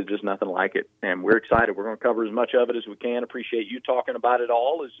just nothing like it. And we're excited. We're going to cover as much of it as we can. Appreciate you talking about it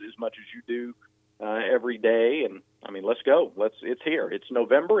all as much as you do every day. And I mean, let's go. It's here. It's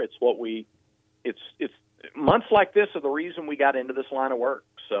November. It's months like this are the reason we got into this line of work.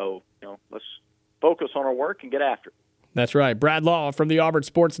 So let's focus on our work and get after it. That's right. Brad Law from the Auburn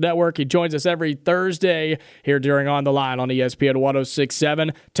Sports Network. He joins us every Thursday here during On the Line on ESPN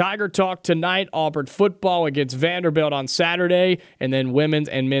 106.7. Tiger Talk tonight, Auburn football against Vanderbilt on Saturday, and then women's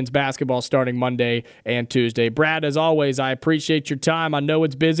and men's basketball starting Monday and Tuesday. Brad, as always, I appreciate your time. I know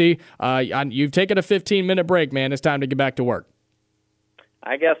it's busy. You've taken a 15-minute break, man. It's time to get back to work.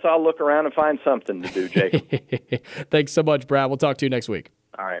 I guess I'll look around and find something to do, Jacob. Thanks so much, Brad. We'll talk to you next week.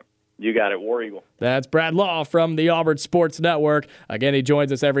 All right. You got it, War Eagle. That's Brad Law from the Auburn Sports Network. Again, he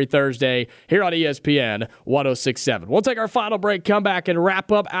joins us every Thursday here on ESPN 106.7. We'll take our final break, come back, and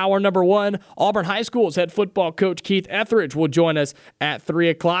wrap up hour number one. Auburn High School's head football coach Keith Etheredge will join us at 3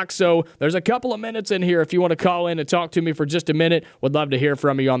 o'clock. So there's a couple of minutes in here if you want to call in and talk to me for just a minute. Would love to hear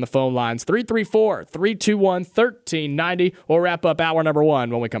from you on the phone lines. 334-321-1390. We'll wrap up hour number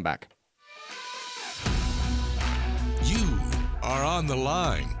one when we come back. You are on the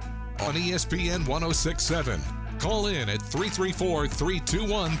line on ESPN 106.7. Call in at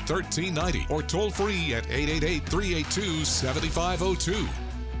 334-321-1390 or toll free at 888-382-7502.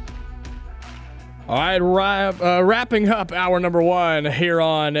 All right, wrapping up hour number one here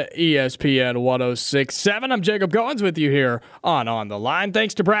on ESPN 106.7. I'm Jacob Goins with you here on the Line.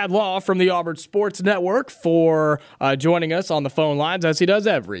 Thanks to Brad Law from the Auburn Sports Network for joining us on the phone lines, as he does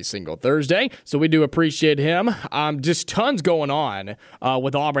every single Thursday. So we do appreciate him. Just tons going on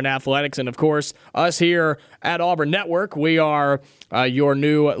with Auburn Athletics. And, of course, us here at Auburn Network, we are your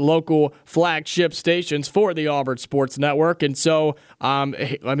new local flagship stations for the Auburn Sports Network. And so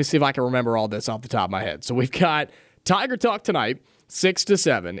let me see if I can remember all this off the top of my head. So we've got Tiger Talk tonight, 6 to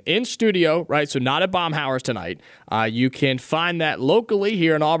 7 in studio, right? So not at Baumhauer's tonight. You can find that locally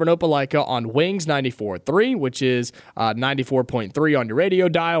here in Auburn, Opelika on Wings 94.3, which is 94.3 on your radio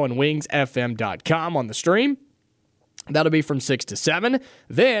dial, and wingsfm.com on the stream. That'll be from 6 to 7.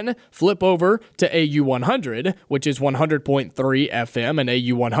 Then flip over to AU100, which is 100.3 FM and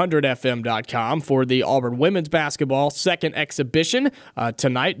AU100FM.com for the Auburn women's basketball second exhibition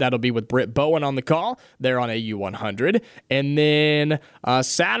tonight. That'll be with Britt Bowen on the call. They're on AU100. And then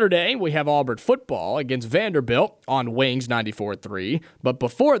Saturday, we have Auburn football against Vanderbilt on Wings 94.3. But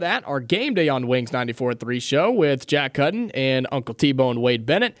before that, our Game Day on Wings 94.3 show with Jack Hutton and Uncle T-Bone Wade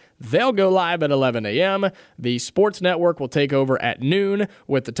Bennett. They'll go live at 11 a.m. The Sports Network will take over at noon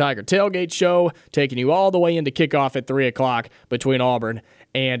with the Tiger Tailgate Show, taking you all the way into kickoff at 3 o'clock between Auburn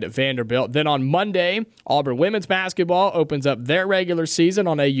and Vanderbilt. Then on Monday, Auburn women's basketball opens up their regular season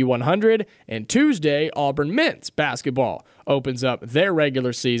on AU100, and Tuesday, Auburn men's basketball opens up their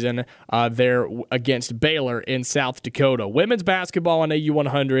regular season there against Baylor in South Dakota. Women's basketball on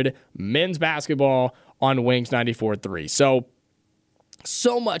AU100, men's basketball on Wings 94.3.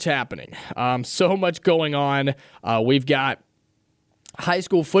 So much happening, so much going on. We've got high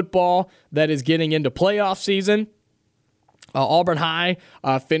school football that is getting into playoff season. Auburn High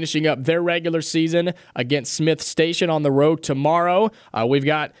finishing up their regular season against Smith Station on the road tomorrow. We've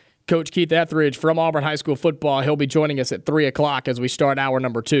got Coach Keith Etheredge from Auburn High School football. He'll be joining us at 3 o'clock as we start hour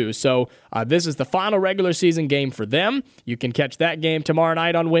number 2. So this is the final regular season game for them. You can catch that game tomorrow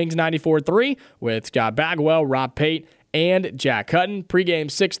night on Wings 94.3 with Scott Bagwell, Rob Pate, and Jack Hutton. Pregame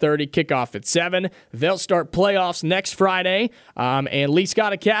 6:30, kickoff at 7. They'll start playoffs next Friday. And Lee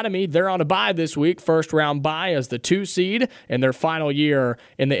Scott Academy, they're on a bye this week, first round bye as the 2 seed in their final year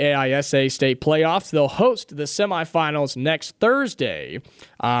in the AISA state playoffs. They'll host the semifinals next Thursday.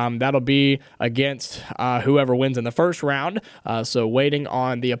 That'll be against whoever wins in the first round. So waiting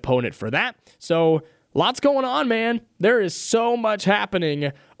on the opponent for that. So lots going on, man. There is so much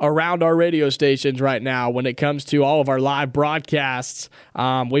happening around our radio stations right now when it comes to all of our live broadcasts.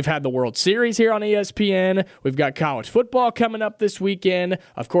 We've had the World Series here on ESPN. We've got college football coming up this weekend.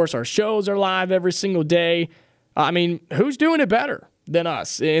 Of course, our shows are live every single day. I mean, who's doing it better than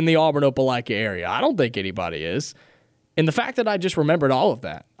us in the Auburn-Opelika area? I don't think anybody is. And the fact that I just remembered all of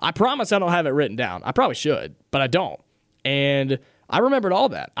that, I promise I don't have it written down. I probably should, but I don't. And I remembered all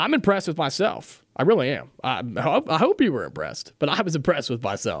that. I'm impressed with myself. I really am. I hope you were impressed, but I was impressed with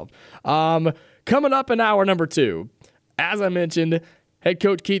myself. Coming up in hour number 2, as I mentioned, head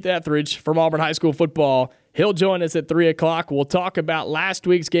coach Keith Etheredge from Auburn High School football. He'll join us at 3 o'clock. We'll talk about last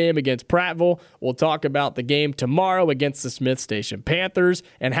week's game against Prattville. We'll talk about the game tomorrow against the Smith Station Panthers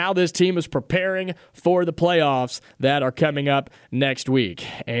and how this team is preparing for the playoffs that are coming up next week.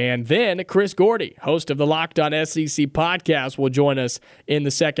 And then Chris Gordy, host of the Locked On SEC podcast, will join us in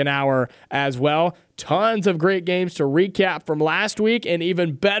the second hour as well. Tons of great games to recap from last week and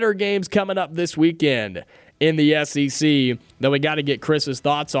even better games coming up this weekend in the SEC that we got to get Chris's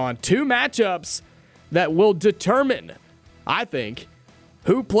thoughts on. 2 matchups that will determine, I think,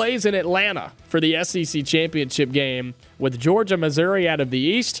 who plays in Atlanta for the SEC championship game, with Georgia, Missouri out of the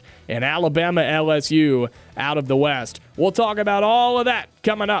East and Alabama, LSU out of the West. We'll talk about all of that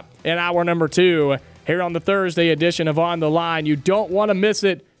coming up in hour number 2 here on the Thursday edition of On the Line. You don't want to miss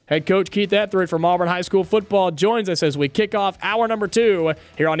it. Head coach Keith Etheredge from Auburn High School football joins us as we kick off hour number 2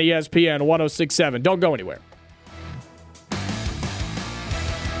 here on ESPN 106.7. Don't go anywhere.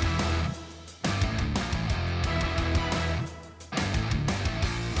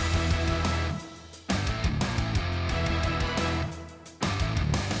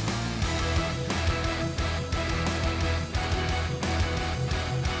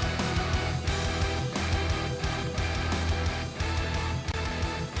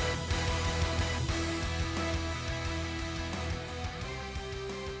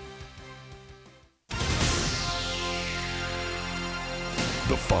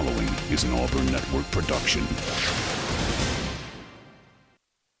 The following is an Auburn Network production.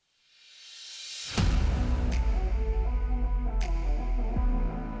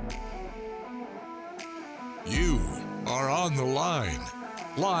 You are on the line.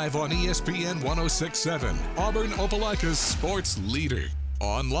 Live on ESPN 106.7, Auburn Opelika's sports leader.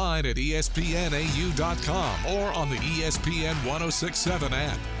 Online at ESPNAU.com or on the ESPN 106.7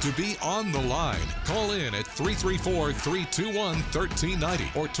 app. To be on the line, call in at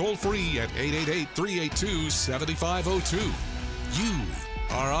 334-321-1390 or toll free at 888-382-7502. You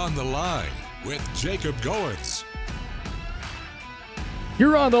are on the line with Jacob Goins.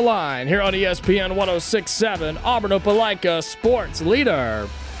 You're on the line here on ESPN 106.7, Auburn Opelika sports leader.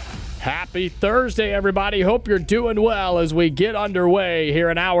 Happy Thursday, everybody. Hope you're doing well as we get underway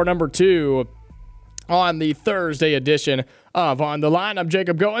here in hour number 2 on the Thursday edition of On the Line. I'm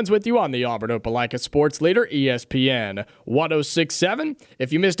Jacob Goins with you on the Auburn Opelika sports leader, ESPN 106.7.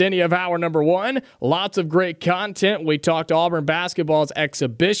 If you missed any of hour number 1, lots of great content. We talked Auburn basketball's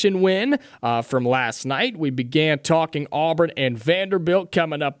exhibition win from last night. We began talking Auburn and Vanderbilt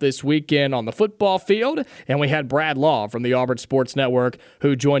coming up this weekend on the football field. And we had Brad Law from the Auburn Sports Network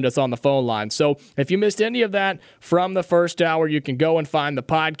who joined us on the phone line. So if you missed any of that from the first hour, you can go and find the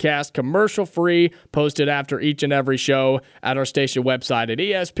podcast commercial-free, posted after each and every show at our station website at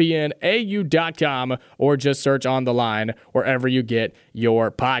ESPNAU.com, or just search On the Line wherever you get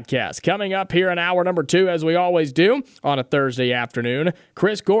your podcast. Coming up here in hour number 2, as we always do on a Thursday afternoon,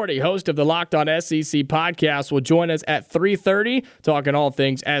 Chris Gordy, host of the Locked On SEC podcast, will join us at 3:30, talking all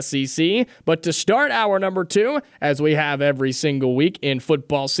things SEC. But to start hour number 2, as we have every single week in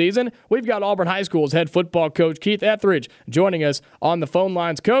football season, we've got Auburn High School's head football coach, Keith Etheredge, joining us on the phone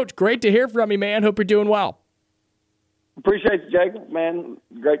lines. Coach, great to hear from you, man. Hope you're doing well. Appreciate you, Jacob, man.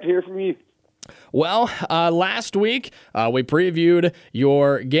 Great to hear from you. Well, last week we previewed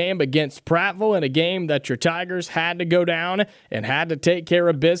your game against Prattville, in a game that your Tigers had to go down and had to take care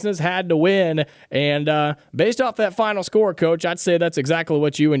of business, had to win. And based off that final score, Coach, I'd say that's exactly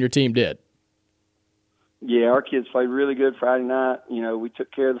what you and your team did. Yeah, our kids played really good Friday night. You know, we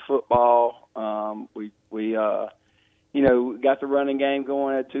took care of the football. We got the running game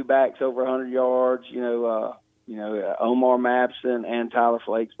going, had 2 backs over 100 yards. Omar Mapson and Tyler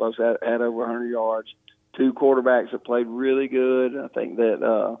Flakes both had over 100 yards. 2 quarterbacks that played really good. I think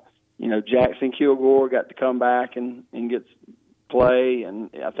that, Jackson Kilgore got to come back and get play, and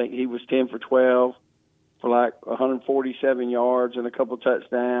I think he was 10 for 12 for like 147 yards and a couple of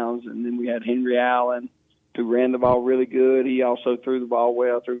touchdowns. And then we had Henry Allen, who ran the ball really good. He also threw the ball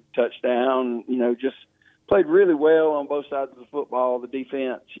well, threw a touchdown, just played really well on both sides of the football. The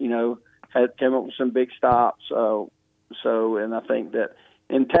defense, came up with some big stops. And I think that,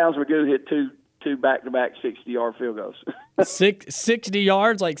 and Towns Magoo hit two back-to-back 60-yard field goals. 60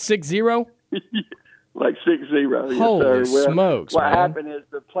 yards, like 6-0? Like 6-0. Holy yes, sir. smokes, What man. happened is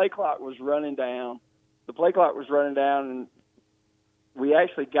the play clock was running down. the play clock was running down, and we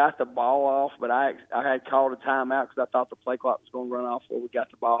actually got the ball off, but I had called a timeout because I thought the play clock was going to run out before we got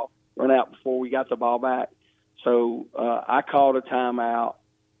the ball back. So I called a timeout,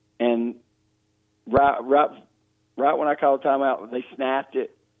 and right when I called a timeout, they snapped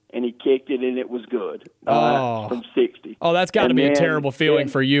it, and he kicked it, and it was good from 60. Oh, that's got to be a terrible feeling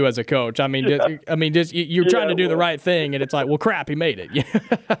for you as a coach. I mean, you're trying to do the right thing, and it's like, well, crap, he made it.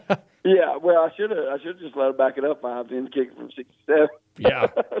 Yeah, well, I should have just let him back it up 5, then kick it from 67. Yeah,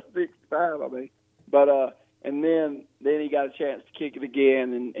 65. I mean, but and then he got a chance to kick it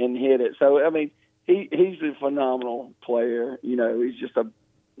again and hit it. So I mean, he's a phenomenal player. He's just a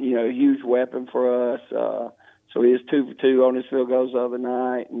huge weapon for us. So he is 2 for 2 on his field goals the other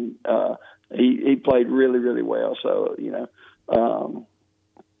night, and he played really, really well. So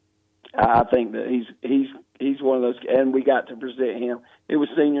I think that he's one of those, and we got to present him. It was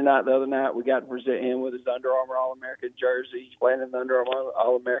senior night the other night. We got to present him with his Under Armour All-American jersey. He's playing in the Under Armour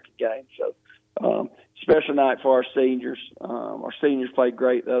All-American game. So special night for our seniors. Our seniors played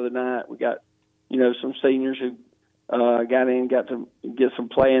great the other night. We got some seniors who got to get some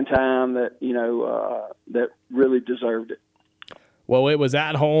playing time that that really deserved it. Well, it was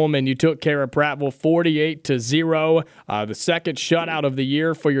at home, and you took care of Prattville 48-0. The second shutout of the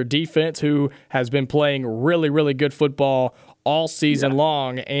year for your defense, who has been playing really, really good football all season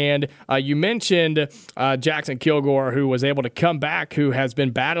long. And you mentioned Jackson Kilgore, who was able to come back, who has been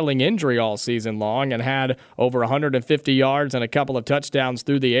battling injury all season long and had over 150 yards and a couple of touchdowns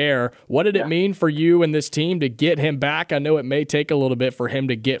through the air. What did it mean for you and this team to get him back? I know it may take a little bit for him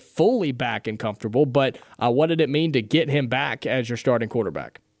to get fully back and comfortable, but what did it mean to get him back as your starting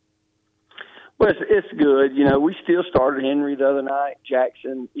quarterback? Well, it's good. We still started Henry the other night.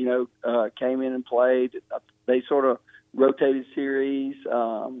 Jackson, came in and played. They sort of rotated series.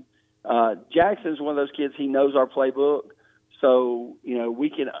 Jackson's one of those kids, he knows our playbook. So, we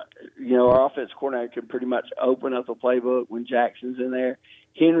can, our offense coordinator can pretty much open up the playbook when Jackson's in there.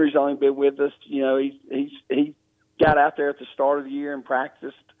 Henry's only been with us, he got out there at the start of the year and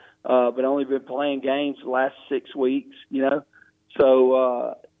practiced, but only been playing games the last 6 weeks,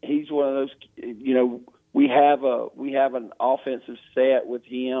 So he's one of those, we have an offensive set with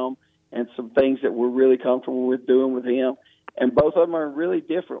him and some things that we're really comfortable with doing with him. And both of them are really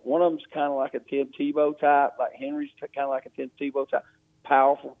different. One of them's kind of like a Tim Tebow type, like Henry's kind of like a Tim Tebow type.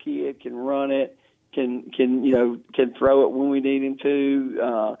 Powerful kid, can run it, can throw it when we need him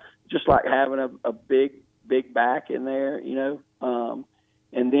to. Just like having a big back in there, And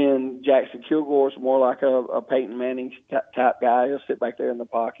then Jackson Kilgore's more like a Peyton Manning type guy. He'll sit back there in the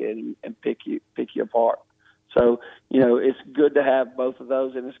pocket and pick you apart. So, it's good to have both of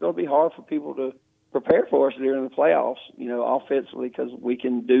those, and it's going to be hard for people to prepare for us during the playoffs, offensively, because we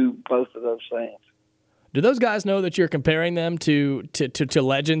can do both of those things. Do those guys know that you're comparing them to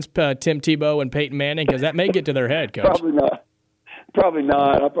legends, Tim Tebow and Peyton Manning? Because that may get to their head, Coach. Probably not.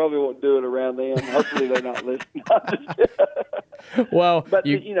 I probably won't do it around them. Hopefully they're not listening. Well, but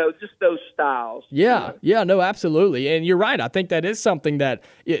just those styles. Yeah, no, absolutely. And you're right. I think that is something that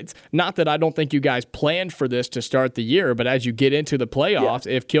it's not that I don't think you guys planned for this to start the year, but as you get into the playoffs,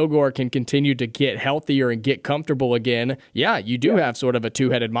 if Kilgore can continue to get healthier and get comfortable again, you do have sort of a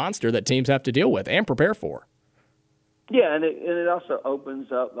two-headed monster that teams have to deal with and prepare for. Yeah, and it also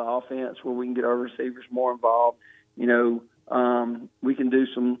opens up the offense where we can get our receivers more involved. We can do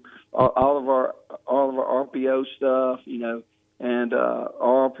all of our RPO stuff, and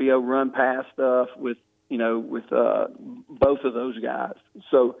RPO run pass stuff with both of those guys.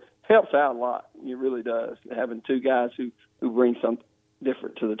 So helps out a lot. It really does, having two guys who bring something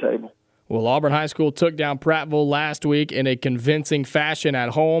different to the table. Well, Auburn High School took down Prattville last week in a convincing fashion at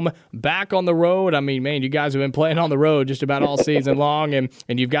home. Back on the road, I mean, man, you guys have been playing on the road just about all season long, and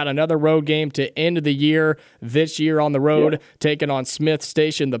you've got another road game to end the year this year on the road, taking on Smith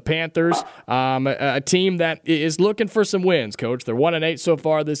Station, the Panthers, a team that is looking for some wins, Coach. They're 1-8 so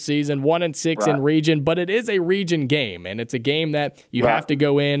far this season, 1-6 in region, but it is a region game, and it's a game that you have to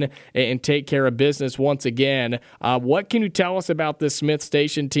go in and take care of business once again. What can you tell us about this Smith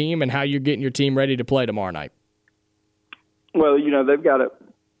Station team and how you're getting your team ready to play tomorrow night? Well, they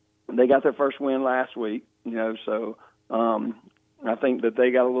got their first win last week, so I think that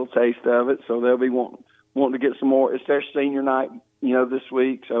they got a little taste of it, so they'll be wanting to get some more. It's their senior night, this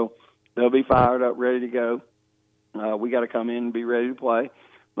week, so they'll be fired up, ready to go. We got to come in and be ready to play.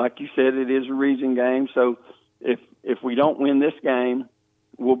 Like you said, it is a region game, so if we don't win this game,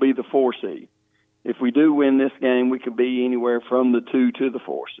 we'll be the 4 seed. If we do win this game, we could be anywhere from the 2 to the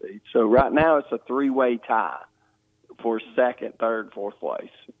 4 seed. So right now it's a 3-way tie for second, third, fourth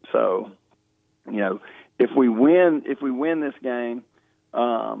place. So, you know, if we win this game,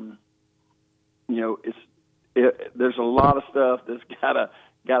 you know, there's a lot of stuff that's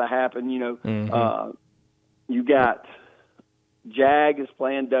gotta happen. You know, you got Jag is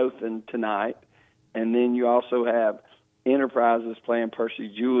playing Dothan tonight, and then you also have Enterprises playing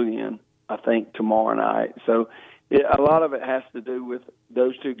Percy Julian, I think, tomorrow night. So a lot of it has to do with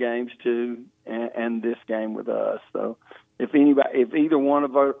those two games too, and this game with us. So if either one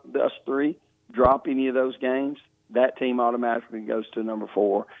of us three drop any of those games, that team automatically goes to number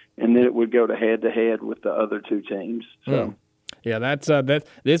 4, and then it would go to head with the other two teams. So. Yeah,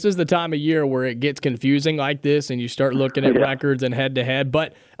 this is the time of year where it gets confusing like this, and you start looking at records and head-to-head.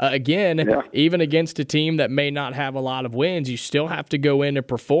 But, again, even against a team that may not have a lot of wins, you still have to go in and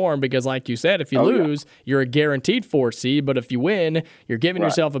perform because, like you said, if you lose, you're a guaranteed 4 seed. But if you win, you're giving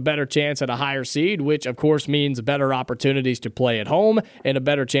yourself a better chance at a higher seed, which, of course, means better opportunities to play at home and a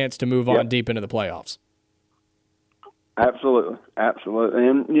better chance to move on deep into the playoffs. Absolutely.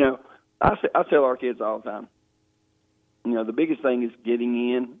 And, you know, I tell our kids all the time, you know, the biggest thing is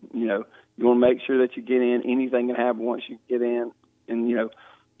getting in. You know, you want to make sure that you get in. Anything can happen once you get in. And, you know,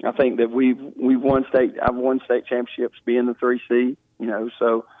 I think that I've won state championships being the 3 seed, you know,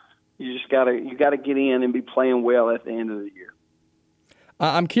 so you gotta get in and be playing well at the end of the year.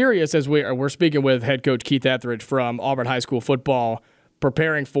 I'm curious, as we're speaking with head coach Keith Etheredge from Auburn High School football,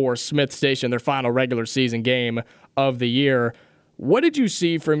 preparing for Smith Station, their final regular season game of the year. What did you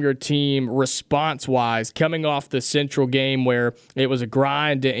see from your team response-wise coming off the Central game where it was a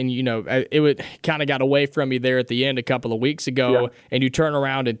grind and, you know, it kind of got away from you there at the end a couple of weeks ago, and you turn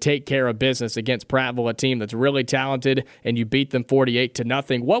around and take care of business against Prattville, a team that's really talented, and you beat them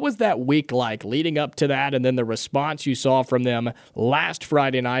 48-0. What was that week like leading up to that, and then the response you saw from them last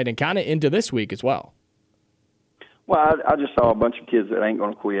Friday night and kind of into this week as well? Well, I just saw a bunch of kids that ain't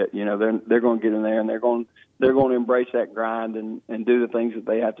going to quit. You know, they're going to get in there and they're going to embrace that grind and do the things that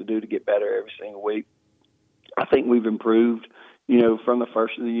they have to do to get better every single week. I think we've improved, you know, from the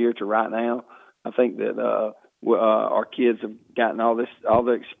first of the year to right now. I think that our kids have gotten all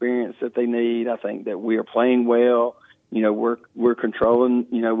the experience that they need. I think that we are playing well. You know, we're controlling.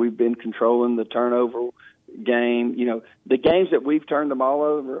 You know, we've been controlling the turnover game. You know, the games that we've turned them all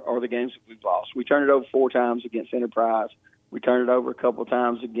over are the games that we've lost. We turned it over 4 times against Enterprise. We turned it over a couple of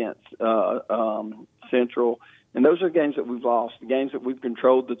times against Central, and those are games that we've lost. The games that we've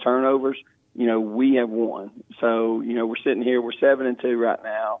controlled the turnovers, you know, we have won. So, you know, we're sitting here, we're 7-2 right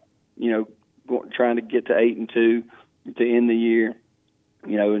now, you know, trying to get to 8-2 to end the year,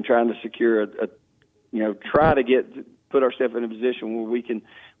 you know, and trying to secure try to put ourselves in a position where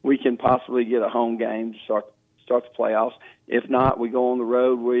we can possibly get a home game to start the playoffs. If not, we go on the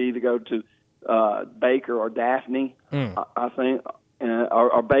road. We either go to Baker or Daphne, I think,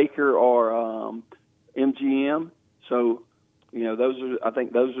 or Baker or MGM. So, you know, I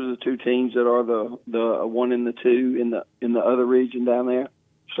think those are the 2 teams that are the 1 and the 2 in the other region down there.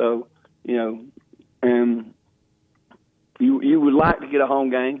 So, you know, and you would like to get a home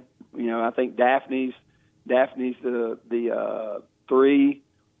game. You know, I think Daphne's the 3,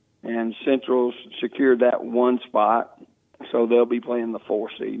 and Central's secured that 1 spot, so they'll be playing the 4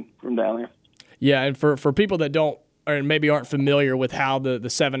 seed from down there. Yeah, and for people that don't or maybe aren't familiar with how the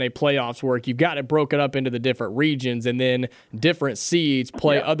 7A playoffs work, you've got it broken up into the different regions, and then different seeds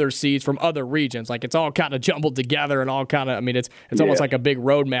play other seeds from other regions. Like, it's all kind of jumbled together and all kind of, I mean, it's almost like a big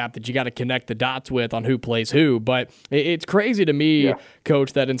roadmap that you got to connect the dots with on who plays who. But it's crazy to me,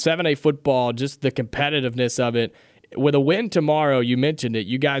 Coach, that in 7A football, just the competitiveness of it, with a win tomorrow, you mentioned it,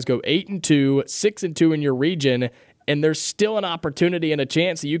 you guys go 8-2, 6-2 in your region, and there's still an opportunity and a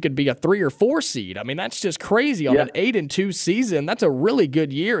chance that you could be a 3 or 4 seed. I mean, that's just crazy on an 8-2 season. That's a really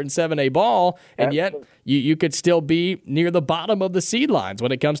good year in 7A ball, and yet you could still be near the bottom of the seed lines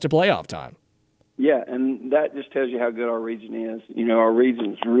when it comes to playoff time. Yeah, and that just tells you how good our region is. You know, our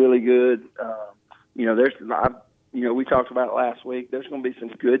region's really good. You know, we talked about it last week. There's going to be some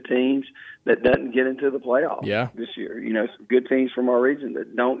good teams that doesn't get into the playoffs this year. You know, some good teams from our region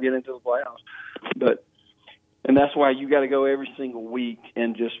that don't get into the playoffs. And that's why you got to go every single week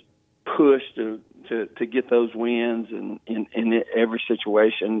and just push to get those wins and in every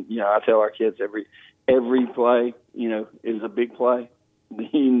situation. You know, I tell our kids every play, you know, is a big play.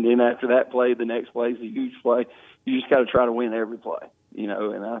 And then after that play, the next play is a huge play. You just got to try to win every play, you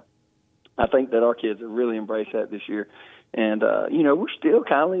know, and I think that our kids have really embraced that this year. And, you know, we're still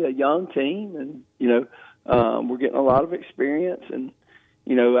kind of a young team, and, you know, we're getting a lot of experience. And,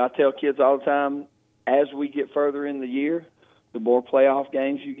 you know, I tell kids all the time, as we get further in the year, the more playoff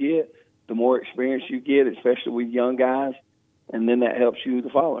games you get, the more experience you get, especially with young guys. and then that helps you the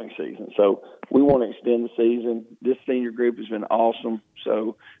following season. So we want to extend the season. This senior group has been awesome,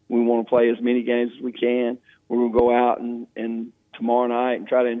 so we want to play as many games as we can. We're going to go out and tomorrow night and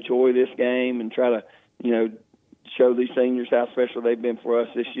try to enjoy this game and try to, show these seniors how special they've been for us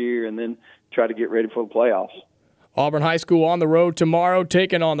this year, and then try to get ready for the playoffs. Auburn High School on the road tomorrow,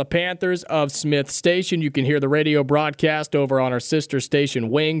 taking on the Panthers of Smith Station. You can hear the radio broadcast over on our sister station,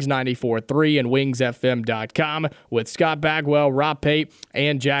 Wings 94.3 and wingsfm.com, with Scott Bagwell, Rob Pate,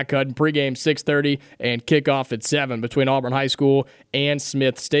 and Jack Hudden. Pregame 6:30 and kickoff at 7 between Auburn High School and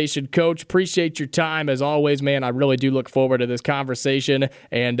Smith Station. Coach, appreciate your time as always, man. I really do look forward to this conversation,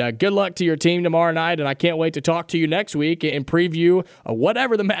 and good luck to your team tomorrow night, and I can't wait to talk to you next week and preview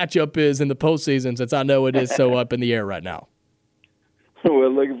whatever the matchup is in the postseason, since I know it is so up in the air right now.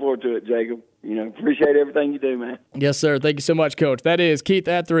 Well, looking forward to it, Jacob. Appreciate everything you do, man. Yes, sir. Thank you so much, Coach. That is Keith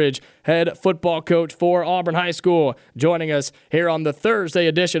Etheredge, head football coach for Auburn High School, joining us here on the Thursday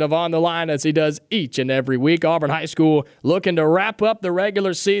edition of On the Line, as he does each and every week. Auburn High School looking to wrap up the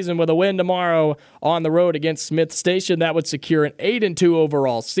regular season with a win tomorrow on the road against Smith Station. That would secure an 8-2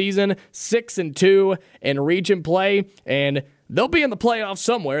 overall season, 6-2 in region play, and they'll be in the playoffs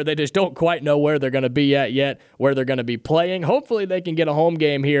somewhere. They just don't quite know where they're going to be at yet, where they're going to be playing. Hopefully they can get a home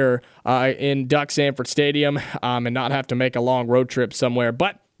game here in Duck Sanford Stadium and not have to make a long road trip somewhere.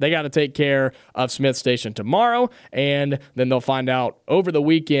 But they got to take care of Smith Station tomorrow, and then they'll find out over the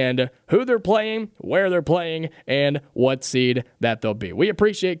weekend who they're playing, where they're playing, and what seed that they'll be. We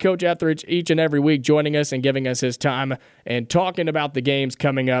appreciate Coach Etheredge each and every week joining us and giving us his time and talking about the games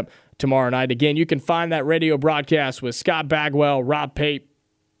coming up tomorrow night. Again, you can find that radio broadcast with Scott Bagwell, Rob Pate,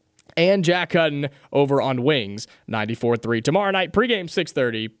 and Jack Hudden over on Wings 94.3. Tomorrow night, pregame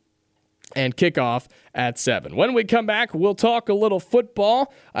 6:30. And kickoff at 7. When we come back, we'll talk a little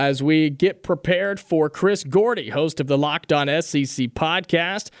football as we get prepared for Chris Gordy, host of the Locked On SEC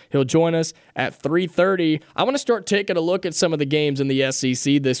podcast. He'll join us at 3:30. I want to start taking a look at some of the games in the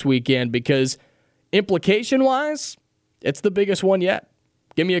SEC this weekend because implication-wise, it's the biggest one yet.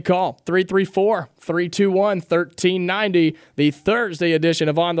 Give me a call, 334-321-1390. The Thursday edition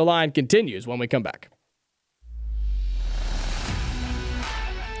of On the Line continues when we come back.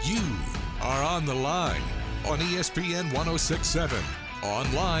 You are on the line on ESPN 106.7,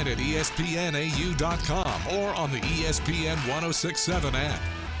 online at espnau.com, or on the ESPN 106.7 app.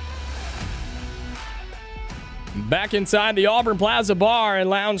 Back inside the Auburn Plaza Bar and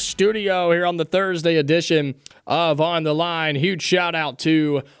Lounge Studio here on the Thursday edition of On the Line. Huge shout out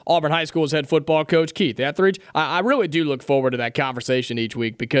to Auburn High School's head football coach, Keith Etheredge. I really do look forward to that conversation each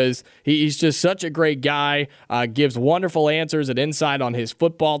week because he's just such a great guy, gives wonderful answers and insight on his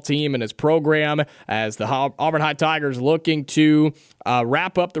football team and his program as the Auburn High Tigers looking to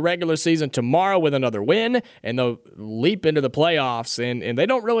wrap up the regular season tomorrow with another win, and they'll leap into the playoffs. And they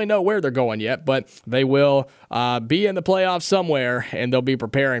don't really know where they're going yet, but they will be in the playoffs somewhere, and they'll be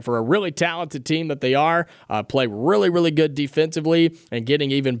preparing for a really talented team that they are, play really, really good defensively, and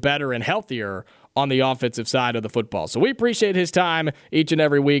getting even better and healthier on the offensive side of the football. So we appreciate his time each and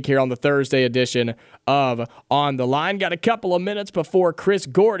every week here on the Thursday edition of On the Line. Got a couple of minutes before Chris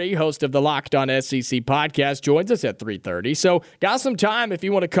Gordy, host of the Locked On SEC podcast, joins us at 3:30. So got some time if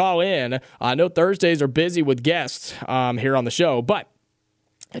you want to call in. I know Thursdays are busy with guests here on the show, but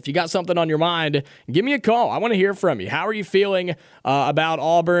if you got something on your mind, give me a call. I want to hear from you. How are you feeling about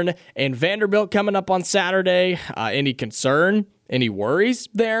Auburn and Vanderbilt coming up on Saturday? Any concern? Any worries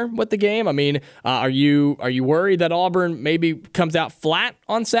there with the game? I mean, are you worried that Auburn maybe comes out flat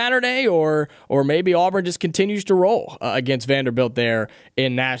on Saturday, or maybe Auburn just continues to roll against Vanderbilt there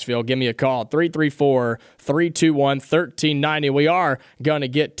in Nashville? Give me a call, 334-321-1390. We are going to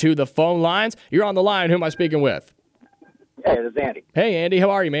get to the phone lines. You're on the line. Who am I speaking with? Hey, this is Andy. Hey, Andy. How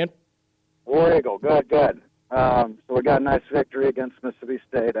are you, man? War Eagle. Good, good. So we got a nice victory against Mississippi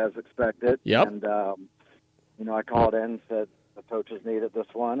State as expected. Yep. And, I called in and said the coaches needed this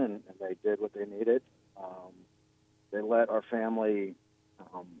one, and they did what they needed. They let our family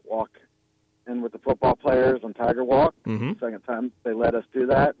walk in with the football players on Tiger Walk. Mm-hmm. Second time they let us do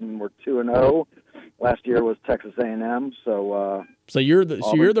that, and we're 2-0. Last year was Texas A&M. So you're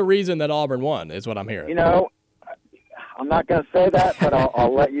the reason that Auburn won, is what I'm hearing. I'm not going to say that, but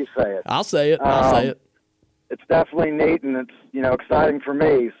I'll let you say it. I'll say it. It's definitely neat, and it's exciting for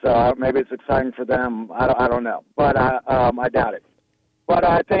me. So maybe it's exciting for them. I don't know, but I doubt it. But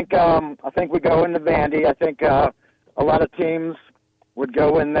I think we go into Vandy. I think a lot of teams would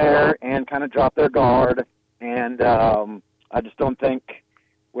go in there and kind of drop their guard, and I just don't think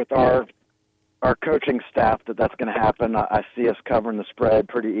with our coaching staff that's going to happen. I see us covering the spread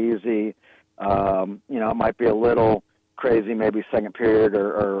pretty easy. It might be a little crazy, maybe second period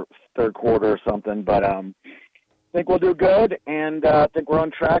or third quarter or something. But I think we'll do good, and I think we're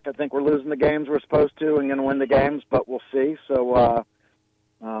on track. I think we're losing the games we're supposed to and going to win the games, but we'll see. So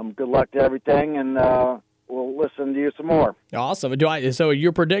good luck to everything, and we'll listen to you some more. Awesome. So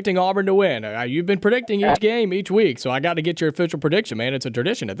you're predicting Auburn to win. You've been predicting each game each week, so I got to get your official prediction, man. It's a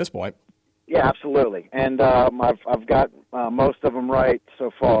tradition at this point. Yeah, absolutely. And I've got most of them right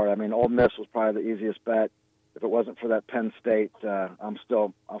so far. I mean, Ole Miss was probably the easiest bet. If it wasn't for that Penn State, I'm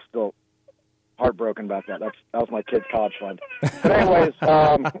still heartbroken about that. That was my kid's college fund. But anyways,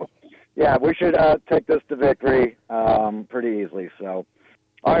 yeah, we should take this to victory pretty easily. So,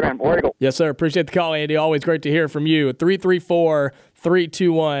 all right, man, War Eagle. Yes, sir. Appreciate the call, Andy. Always great to hear from you.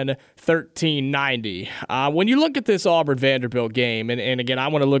 334-321-1390. When you look at this Auburn-Vanderbilt game, and again, I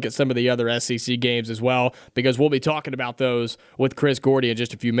want to look at some of the other SEC games as well, because we'll be talking about those with Chris Gordy in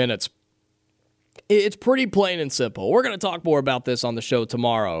just a few minutes. It's pretty plain and simple. We're going to talk more about this on the show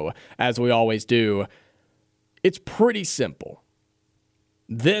tomorrow, as we always do. It's pretty simple.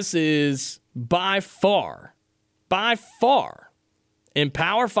 This is by far, in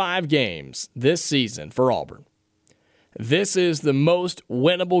Power 5 games this season for Auburn, this is the most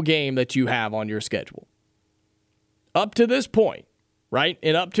winnable game that you have on your schedule. Up to this point, right?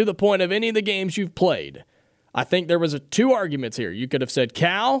 And up to the point of any of the games you've played, I think there was two arguments here. You could have said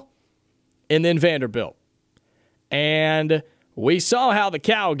Cal and then Vanderbilt. And we saw how the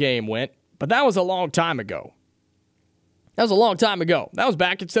Cal game went, but that was a long time ago. That was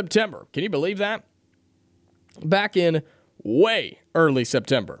back in September. Can you believe that? Back in way early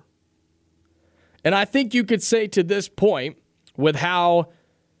September. And I think you could say to this point, with how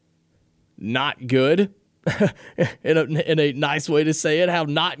not good, in a nice way to say it, how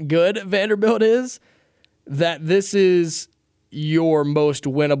not good Vanderbilt is, that this is your most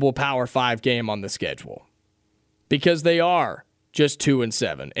winnable Power 5 game on the schedule. Because they are just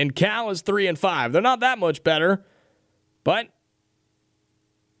 2-7. And Cal is 3-5. They're not that much better, but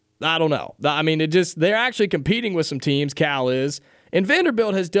I don't know. I mean, they're actually competing with some teams, Cal is, and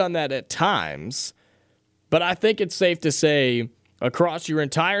Vanderbilt has done that at times, but I think it's safe to say across your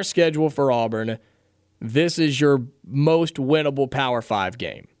entire schedule for Auburn, this is your most winnable Power 5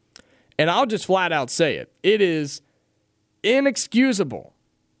 game. And I'll just flat out say it. It is inexcusable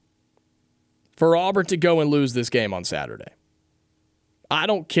for Auburn to go and lose this game on Saturday. I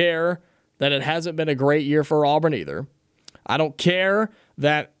don't care that it hasn't been a great year for Auburn either. I don't care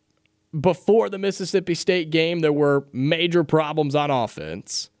that before the Mississippi State game there were major problems on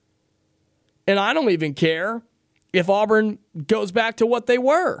offense. And I don't even care if Auburn goes back to what they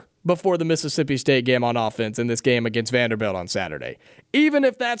were before the Mississippi State game on offense in this game against Vanderbilt on Saturday. Even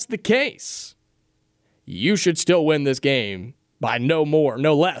if that's the case, you should still win this game by no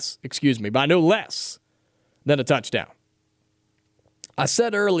less than a touchdown. I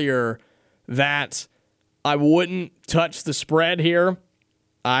said earlier that I wouldn't touch the spread here.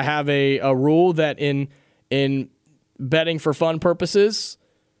 I have a rule that in betting for fun purposes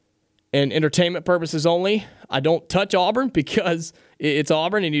and entertainment purposes only, I don't touch Auburn because it's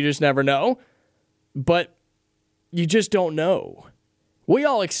Auburn and you just never know. But you just don't know. We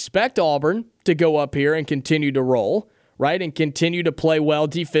all expect Auburn to go up here and continue to roll, right? And continue to play well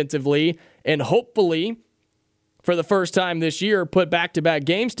defensively and hopefully, for the first time this year, put back-to-back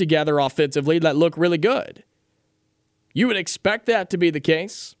games together offensively that look really good. You would expect that to be the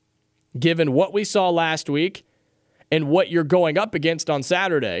case, given what we saw last week and what you're going up against on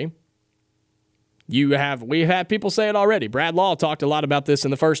Saturday. We've had people say it already. Brad Law talked a lot about this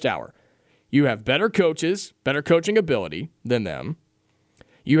in the first hour. You have better coaches, better coaching ability than them.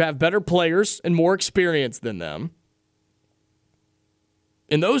 You have better players and more experience than them.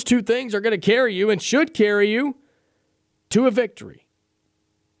 And those two things are going to carry you and should carry you to a victory.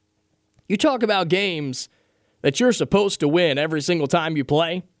 You talk about games that you're supposed to win every single time you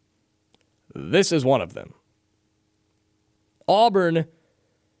play. This is one of them. Auburn,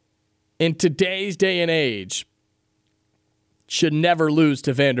 in today's day and age, should never lose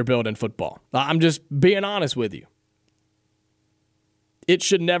to Vanderbilt in football. I'm just being honest with you. It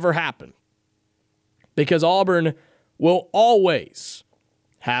should never happen. Because Auburn will always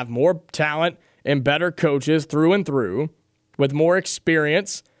have more talent and better coaches through and through with more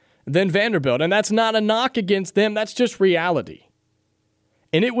experience than Vanderbilt. And that's not a knock against them. That's just reality.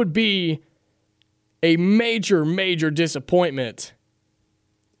 And it would be a major, major disappointment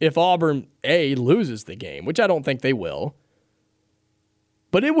if Auburn, loses the game, which I don't think they will.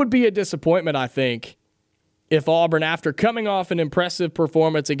 But it would be a disappointment, I think, if Auburn, after coming off an impressive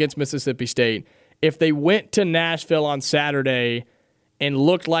performance against Mississippi State, if they went to Nashville on Saturday and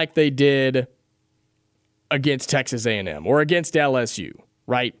looked like they did against Texas A&M or against LSU,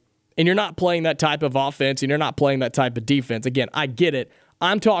 right? And you're not playing that type of offense and you're not playing that type of defense. Again, I get it.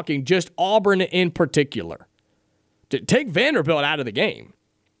 I'm talking just Auburn in particular. Take Vanderbilt out of the game,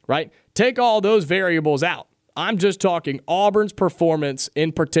 right? Take all those variables out. I'm just talking Auburn's performance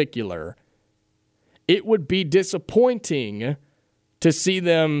in particular. It would be disappointing to see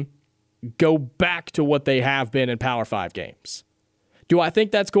them go back to what they have been in Power 5 games. Do I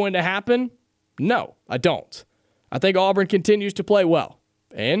think that's going to happen? No, I don't. I think Auburn continues to play well.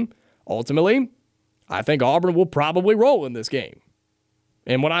 And ultimately, I think Auburn will probably roll in this game.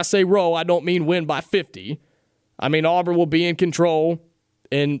 And when I say roll, I don't mean win by 50. I mean Auburn will be in control,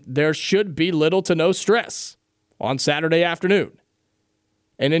 and there should be little to no stress on Saturday afternoon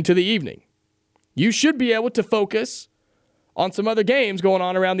and into the evening. You should be able to focus on some other games going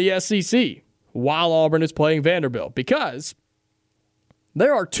on around the SEC while Auburn is playing Vanderbilt, because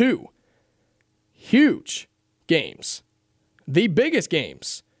there are two huge games, the biggest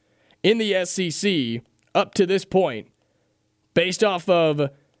games in the SEC up to this point, based off of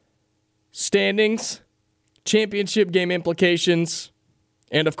standings, championship game implications,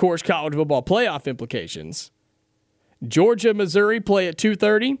 and of course college football playoff implications. Georgia, Missouri play at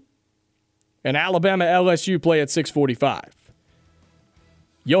 2:30, and Alabama, LSU play at 6:45.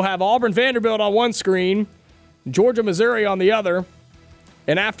 You'll have Auburn, Vanderbilt on one screen, Georgia, Missouri on the other,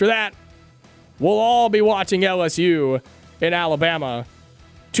 and after that, we'll all be watching LSU and Alabama.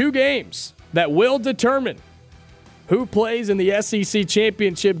 Two games that will determine who plays in the SEC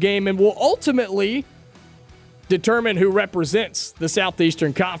championship game and will ultimately determine who represents the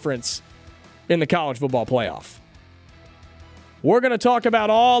Southeastern Conference in the college football playoff. We're going to talk about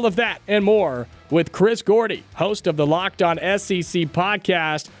all of that and more with Chris Gordy, host of the Locked On SEC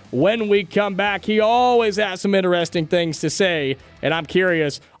podcast. When we come back, he always has some interesting things to say, and I'm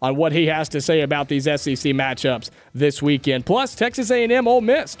curious on what he has to say about these SEC matchups this weekend. Plus, Texas A&M, Ole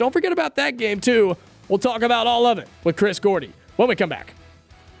Miss. Don't forget about that game, too. We'll talk about all of it with Chris Gordy when we come back.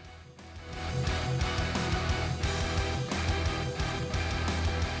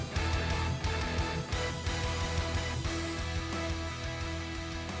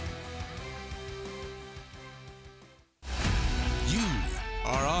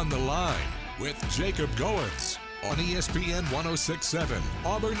 On the Line with Jacob Goins on ESPN 106.7,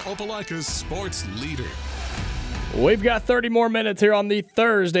 Auburn Opelika's sports leader. We've got 30 more minutes here on the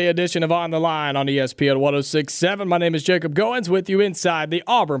Thursday edition of On the Line on ESPN 106.7. My name is Jacob Goins with you inside the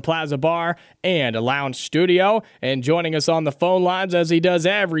Auburn Plaza Bar and Lounge Studio. And joining us on the phone lines, as he does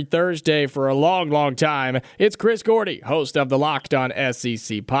every Thursday for a long, long time, it's Chris Gordy, host of the Locked On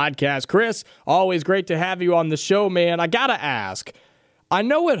SEC podcast. Chris, always great to have you on the show, man. I got to ask, I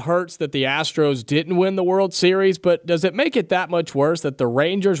know it hurts that the Astros didn't win the World Series, but does it make it that much worse that the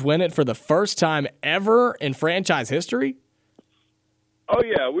Rangers win it for the first time ever in franchise history? Oh,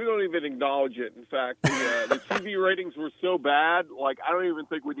 yeah. We don't even acknowledge it. In fact, the TV ratings were so bad, like, I don't even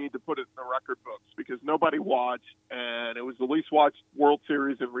think we need to put it in the record books because nobody watched, and it was the least watched World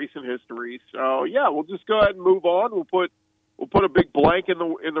Series in recent history. So, yeah, we'll just go ahead and move on. We'll put a big blank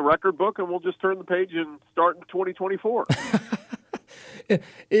in the record book, and we'll just turn the page and start in 2024.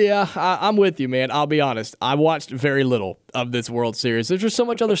 Yeah, I'm with you, man. I'll be honest. I watched very little of this World Series. There's just so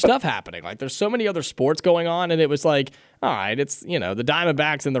much other stuff happening. Like, there's so many other sports going on, and it was like, all right, it's, the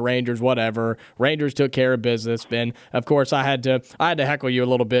Diamondbacks and the Rangers, whatever. Rangers took care of business. Ben, of course, I had to heckle you a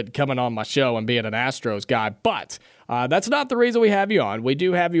little bit coming on my show and being an Astros guy, but that's not the reason we have you on. We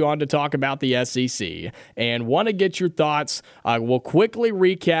do have you on to talk about the SEC and want to get your thoughts. We'll quickly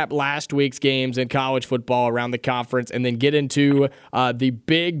recap last week's games in college football around the conference and then get into the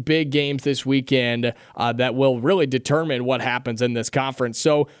big games this weekend that will really determine what happens in this conference.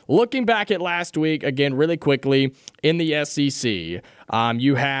 So looking back at last week, again, really quickly, in the SEC,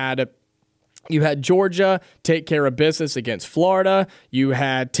 you had Georgia take care of business against Florida. You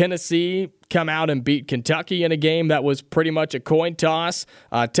had Tennessee come out and beat Kentucky in a game that was pretty much a coin toss.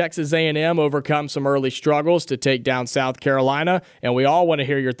 Texas A&M overcome some early struggles to take down South Carolina, and we all want to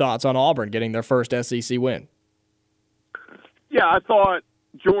hear your thoughts on Auburn getting their first SEC win. Yeah, I thought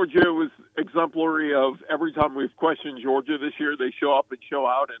Georgia was exemplary of every time we've questioned Georgia this year, they show up and show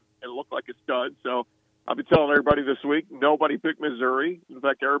out and look like a stud. So I've been telling everybody this week, nobody picked Missouri. In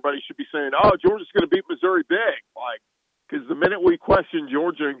fact, everybody should be saying, oh, Georgia's going to beat Missouri big. Because the minute we question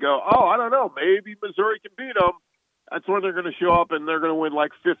Georgia and go, oh, I don't know, maybe Missouri can beat them, that's when they're going to show up and they're going to win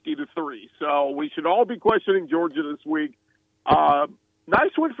like 50-3. So we should all be questioning Georgia this week.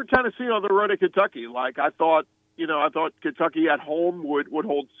 Nice win for Tennessee on the road to Kentucky. I thought Kentucky at home would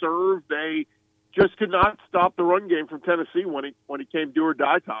hold serve. They just could not stop the run game from Tennessee when it came do or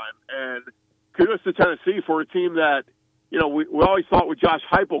die time. And kudos to Tennessee for a team that, we always thought with Josh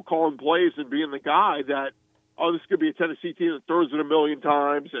Heupel calling plays and being the guy that, this could be a Tennessee team that throws it a million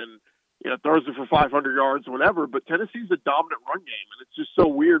times and, throws it for 500 yards or whatever. But Tennessee's a dominant run game, and it's just so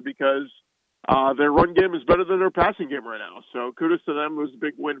weird because their run game is better than their passing game right now. So kudos to them. It was a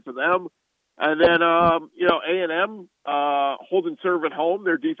big win for them. And then, A&M holding serve at home.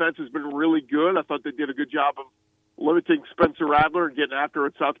 Their defense has been really good. I thought they did a good job of limiting Spencer Rattler and getting after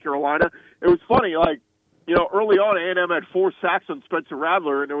it at South Carolina. It was funny, early on, A&M had 4 sacks on Spencer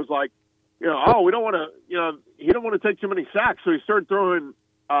Rattler, and it was like, we don't want to, he didn't want to take too many sacks, so he started throwing,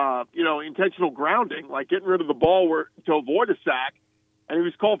 intentional grounding, like getting rid of the ball to avoid a sack. And he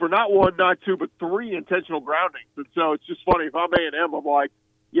was called for not 1, not 2, but 3 intentional groundings. And so it's just funny. If I'm A&M, I'm like,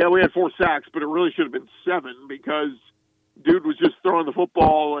 yeah, we had 4 sacks, but it really should have been 7 because dude was just throwing the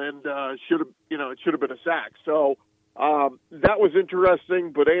football and it should have been a sack. So that was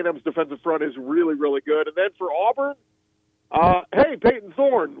interesting. But A&M's defensive front is really, really good. And then for Auburn, hey, Peyton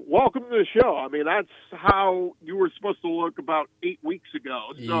Thorne, welcome to the show. I mean, that's how you were supposed to look about 8 weeks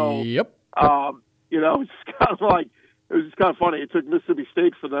ago. So, yep. It's kind of like it was just kind of funny. It took Mississippi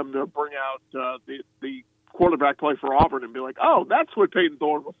State for them to bring out the quarterback play for Auburn and be like, oh, that's what Peyton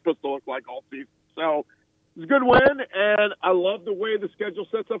Thorne was supposed to look like all season. So it's a good win, and I love the way the schedule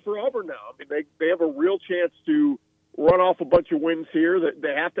sets up for Auburn now. I mean, they have a real chance to run off a bunch of wins here that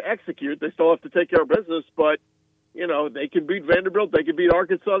they have to execute. They still have to take care of business, but they can beat Vanderbilt, they can beat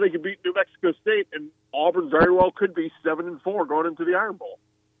Arkansas, they can beat New Mexico State, and Auburn very well could be 7-4 going into the Iron Bowl.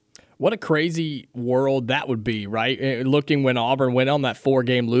 What a crazy world that would be, right? Looking when Auburn went on that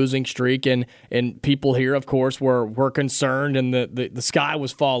 4-game losing streak, and people here, of course, were concerned, and the sky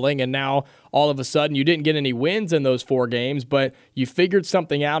was falling, and now all of a sudden you didn't get any wins in those 4 games, but you figured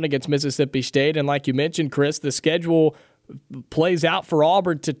something out against Mississippi State, and like you mentioned, Chris, the schedule plays out for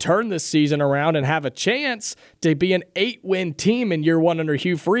Auburn to turn this season around and have a chance to be an 8-win team in year 1 under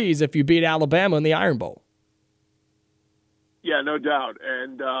Hugh Freeze if you beat Alabama in the Iron Bowl. Yeah, no doubt.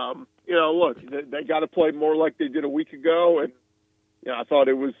 And, look, they got to play more like they did a week ago. And, I thought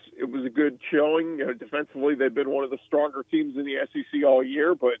it was a good showing. Defensively, they've been one of the stronger teams in the SEC all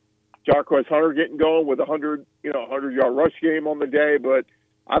year. But Jarquez Hunter getting going with a 100-yard rush game on the day. But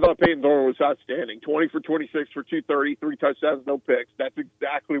I thought Peyton Thorne was outstanding. 20 for 26 for 230, 3 touchdowns, no picks. That's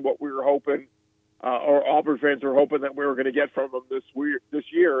exactly what we were hoping, or Auburn fans were hoping that we were going to get from them this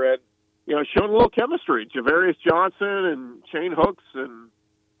year. And, showing a little chemistry. Javarius Johnson and Shane Hooks and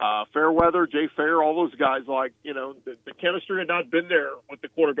Fairweather, Jay Fair, all those guys, the chemistry had not been there with the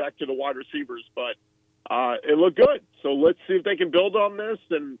quarterback to the wide receivers, but it looked good. So let's see if they can build on this.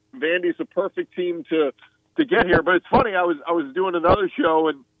 And Vandy's a perfect team to get here. But it's funny, I was doing another show,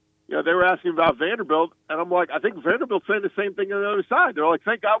 and they were asking about Vanderbilt, and I'm like, I think Vanderbilt's saying the same thing on the other side. They're like,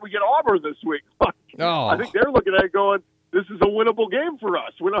 thank God we get Auburn this week. I think they're looking at it going, this is a winnable game for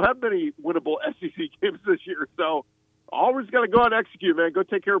us. We don't have many winnable SEC games this year, so Auburn's got to go out and execute, man. Go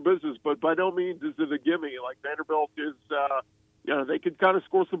take care of business, but by no means is it a gimme. Like Vanderbilt is, they could kind of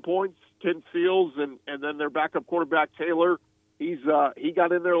score some points. Ken Seals and then their backup quarterback Taylor, he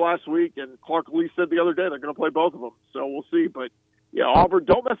got in there last week, and Clark Lee said the other day they're going to play both of them. So we'll see, but yeah, Auburn,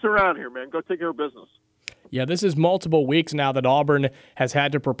 don't mess around here, man. Go take care of business. Yeah, this is multiple weeks now that Auburn has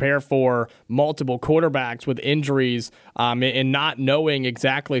had to prepare for multiple quarterbacks with injuries and not knowing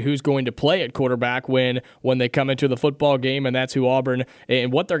exactly who's going to play at quarterback when they come into the football game, and that's who Auburn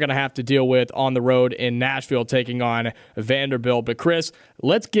and what they're going to have to deal with on the road in Nashville taking on Vanderbilt. But Chris,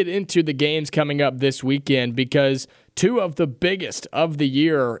 let's get into the games coming up this weekend because 2 of the biggest of the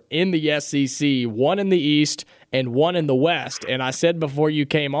year in the SEC, one in the East and one in the West. And I said before you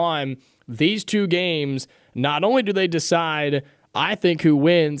came on, these 2 games, not only do they decide, I think, who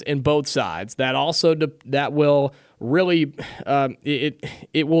wins in both sides, that also that will really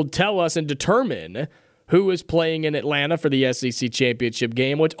it will tell us and determine who is playing in Atlanta for the SEC championship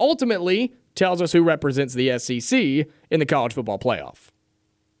game, which ultimately tells us who represents the SEC in the college football playoff.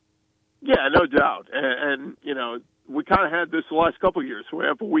 Yeah, no doubt. And we kind of had this the last couple of years. We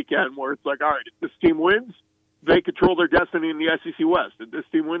have a weekend where it's like, all right, if this team wins, they control their destiny in the SEC West. If this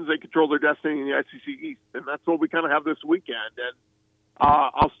team wins, they control their destiny in the SEC East. And that's what we kind of have this weekend. And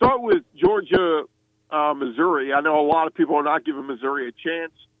I'll start with Georgia, Missouri. I know a lot of people are not giving Missouri a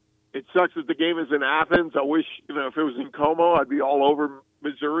chance. It sucks that the game is in Athens. I wish, if it was in Como, I'd be all over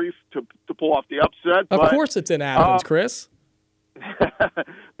Missouri to pull off the upset. Of course it's in Athens, Chris.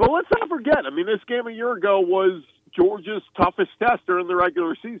 But let's not forget, this game a year ago was Georgia's toughest test during the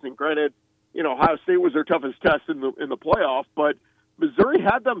regular season. Granted, Ohio State was their toughest test in the playoff, but Missouri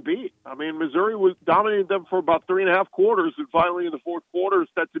had them beat. Missouri was dominating them for about 3.5 quarters, and finally in the fourth quarter,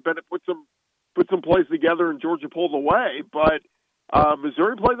 Stetson Bennett put some put some plays together and Georgia pulled away. But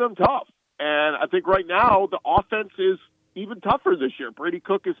Missouri played them tough. And I think right now the offense is even tougher this year. Brady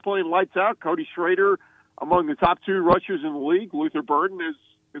Cook is playing lights out. Cody Schrader, among the top 2 rushers in the league. Luther Burden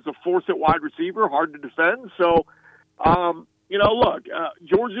is a force at wide receiver, hard to defend. So, look,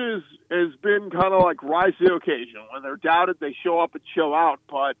 Georgia has been kind of like rise to the occasion. When they're doubted, they show up and show out.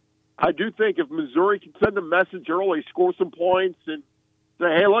 But I do think if Missouri can send a message early, score some points, and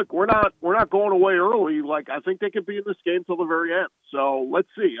say, hey, look, we're not going away early, like I think they could be in this game till the very end. So let's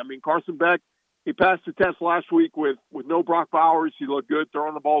see. I mean, Carson Beck, he passed the test last week with no Brock Bowers. He looked good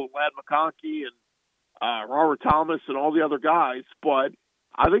throwing the ball to Ladd McConkey and Robert Thomas and all the other guys. But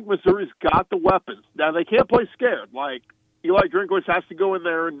I think Missouri's got the weapons. Now, they can't play scared. Like, Eli Drinkwitz has to go in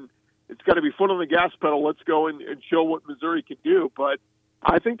there, and it's got to be foot on the gas pedal. Let's go and show what Missouri can do. But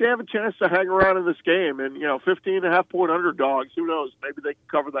I think they have a chance to hang around in this game. And, 15.5-point underdogs, who knows? Maybe they can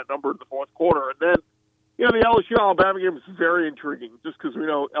cover that number in the fourth quarter. And then, the LSU-Alabama game is very intriguing just because we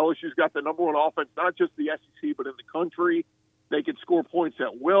know LSU's got the number 1 offense, not just the SEC, but in the country. They can score points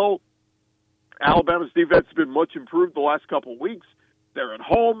at will. Alabama's defense has been much improved the last couple of weeks. They're at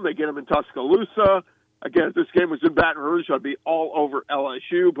home. They get them in Tuscaloosa. Again, if this game was in Baton Rouge, I'd be all over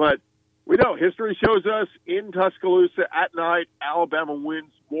LSU. But we know history shows us in Tuscaloosa at night, Alabama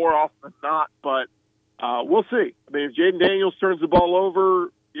wins more often than not. But we'll see. I mean, if Jaden Daniels turns the ball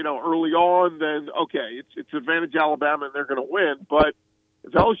over, early on, then okay, it's advantage Alabama and they're going to win. But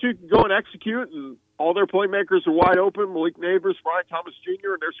if LSU can go and execute and all their playmakers are wide open, Malik Neighbors, Brian Thomas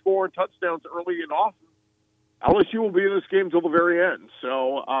Jr., and they're scoring touchdowns early and often, LSU will be in this game till the very end.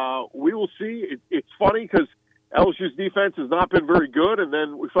 So we will see. It's funny because LSU's defense has not been very good, and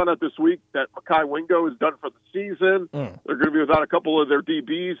then we found out this week that Mekhi Wingo is done for the season. They're going to be without a couple of their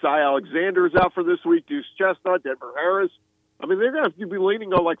DBs. Cy Alexander is out for this week. Deuce Chestnut, Denver Harris. I mean, they're going to have to be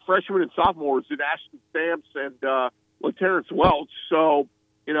leaning on like freshmen and sophomores in Ashton Stamps and Terrence Welch. So,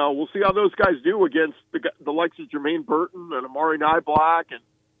 we'll see how those guys do against the likes of Jermaine Burton and Amari Nyblack and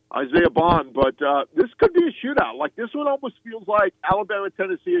Isaiah Bond. But this could be a shootout. Like, this one almost feels like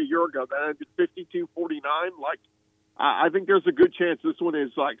Alabama-Tennessee a year ago. That ended 52-49. Like, I think there's a good chance this one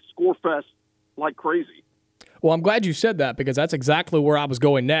is like score fest like crazy. Well, I'm glad you said that because that's exactly where I was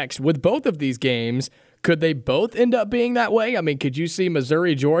going next. With both of these games, could they both end up being that way? I mean, could you see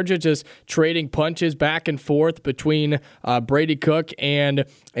Missouri, Georgia just trading punches back and forth between Brady Cook and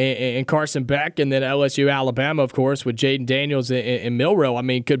Carson Beck, and then LSU, Alabama, of course, with Jaden Daniels and Milroe? I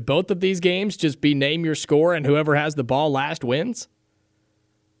mean, could both of these games just be name your score and whoever has the ball last wins?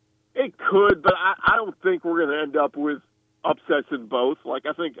 It could, but I don't think we're going to end up with upsets in both. Like,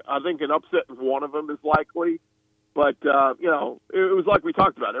 I think an upset in one of them is likely. But, it was like we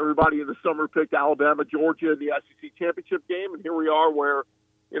talked about. Everybody in the summer picked Alabama, Georgia in the SEC championship game, and here we are where,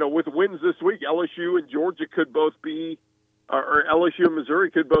 with wins this week, LSU and Georgia could both be, or LSU and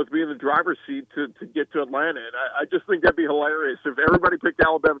Missouri could both be in the driver's seat to get to Atlanta. And I just think that'd be hilarious if everybody picked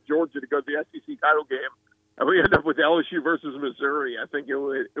Alabama, Georgia to go to the SEC title game, and we end up with LSU versus Missouri. I think it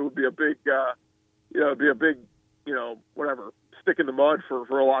would be a big, whatever, stick in the mud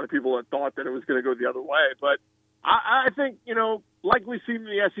for a lot of people that thought that it was going to go the other way. But I think, like we've seen in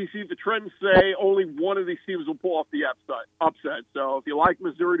the SEC, the trends say only one of these teams will pull off the upset. So if you like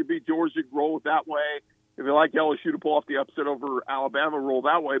Missouri to beat Georgia, roll it that way. If you like LSU to pull off the upset over Alabama, roll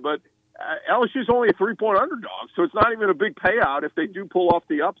that way. But LSU's only a 3-point underdog, so it's not even a big payout if they do pull off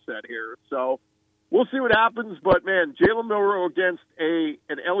the upset here. So we'll see what happens. But, man, Jalen Milroe against an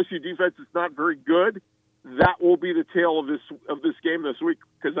LSU defense that's not very good, that will be the tale of this game this week,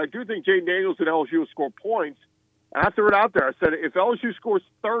 because I do think Jaden Daniels and LSU will score points. And I threw it out there. I said, if LSU scores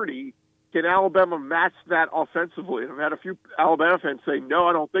 30, can Alabama match that offensively? And I've had a few Alabama fans say, no,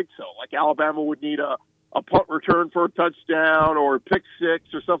 I don't think so. Like, Alabama would need a punt return for a touchdown or a pick six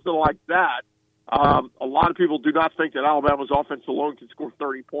or something like that. A lot of people do not think that Alabama's offense alone can score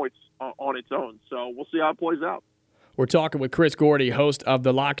 30 points on its own. So we'll see how it plays out. We're talking with Chris Gordy, host of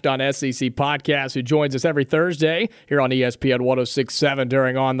the Locked On SEC podcast, who joins us every Thursday here on ESPN 106.7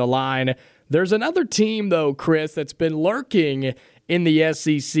 during On the Line. There's another team, though, Chris, that's been lurking in the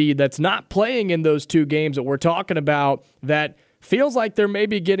SEC that's not playing in those two games that we're talking about, that feels like they're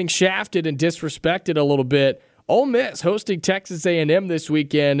maybe getting shafted and disrespected a little bit. Ole Miss hosting Texas A&M this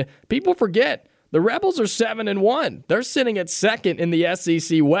weekend. People forget the Rebels are 7-1. They're sitting at second in the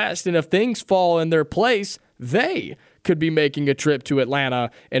SEC West, and if things fall in their place, they could be making a trip to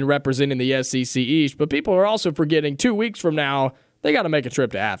Atlanta and representing the SEC East. But people are also forgetting 2 weeks from now, they got to make a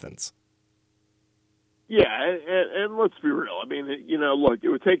trip to Athens. Yeah, and let's be real. I mean, look, it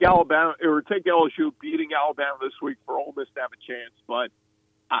would take LSU beating Alabama this week for Ole Miss to have a chance. But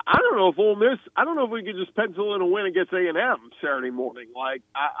I don't know if Ole Miss. I don't know if we could just pencil in a win against A&M Saturday morning. Like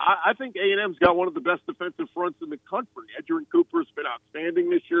I think A&M's got one of the best defensive fronts in the country. Edgerrin Cooper's been outstanding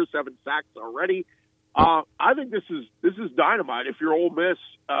this year, 7 sacks already. I think this is dynamite. If you're Ole Miss,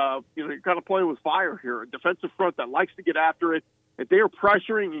 you're kind of playing with fire here. A defensive front that likes to get after it. If they are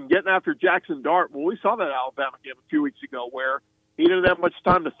pressuring and getting after Jackson Dart, well, we saw that Alabama game a few weeks ago where he didn't have much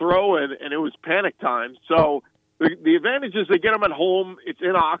time to throw, and it was panic time. So the advantage is they get them at home. It's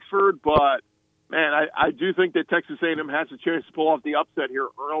in Oxford, but, man, I do think that Texas A&M has a chance to pull off the upset here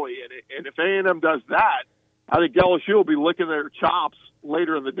early. And if A&M does that, I think LSU will be licking their chops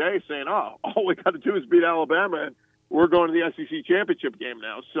later in the day saying, oh, all we got to do is beat Alabama, and we're going to the SEC championship game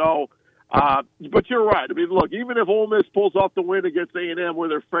now. So, but you're right. I mean, look, even if Ole Miss pulls off the win against A&M where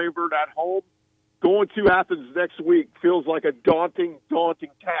they're favored at home, going to Athens next week feels like a daunting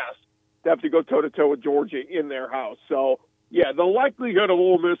task to have to go toe-to-toe with Georgia in their house. So, yeah, the likelihood of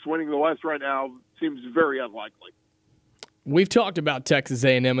Ole Miss winning the West right now seems very unlikely. We've talked about Texas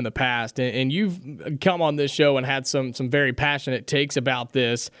A&M in the past, and you've come on this show and had some very passionate takes about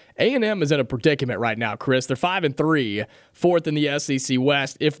this. A&M is in a predicament right now, Chris. They're 5-3, fourth in the SEC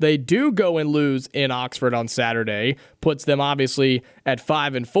West. If they do go and lose in Oxford on Saturday, puts them obviously at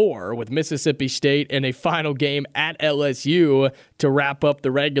 5-4 with Mississippi State in a final game at LSU to wrap up the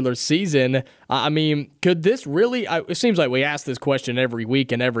regular season. I mean, could this really, it seems like we ask this question every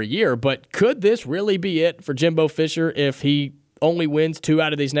week and every year, but could this really be it for Jimbo Fisher if he only wins 2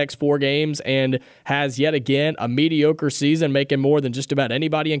 out of these next 4 games and has yet again a mediocre season, making more than just about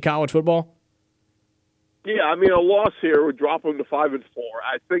anybody in college football? Yeah, I mean, a loss here would drop them to 5-4.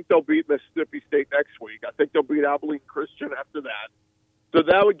 I think they'll beat Mississippi State next week. I think they'll beat Abilene Christian after that. So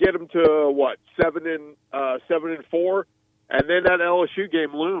that would get them to what, 7-4, and then that LSU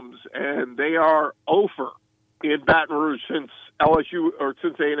game looms, and they are over in Baton Rouge since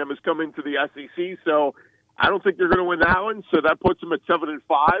A&M has come into the SEC. So I don't think they're going to win that one. So that puts them at 7-5.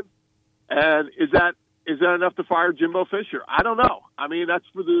 And is that enough to fire Jimbo Fisher? I don't know. I mean, that's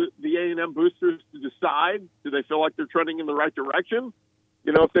for the A&M boosters to decide. Do they feel like they're trending in the right direction?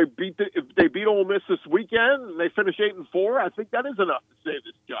 You know, if they beat Ole Miss this weekend and they finish 8-4, I think that is enough to save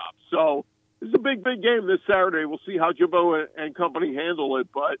this job. So this is a big game this Saturday. We'll see how Jimbo and company handle it.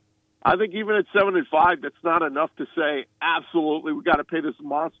 But I think even at 7-5, that's not enough to say absolutely we got to pay this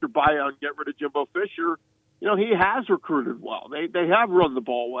monster buyout and get rid of Jimbo Fisher. You know, he has recruited well. They have run the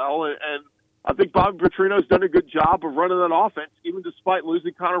ball well, and I think Bobby Petrino's done a good job of running that offense, even despite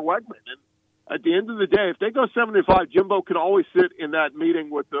losing Connor Wegman. And at the end of the day, if they go 7-5, Jimbo can always sit in that meeting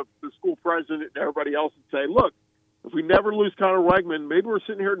with the school president and everybody else and say, look, if we never lose Connor Wegman, maybe we're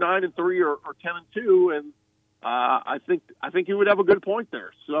sitting here 9-3 or 10-2, and I think he would have a good point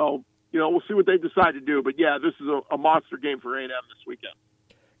there. So, you know, we'll see what they decide to do. But, yeah, this is a monster game for A&M this weekend.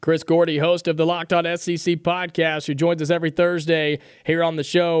 Chris Gordy, host of the Locked On SEC podcast, who joins us every Thursday here on the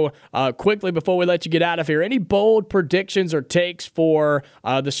show. Quickly, before we let you get out of here, any bold predictions or takes for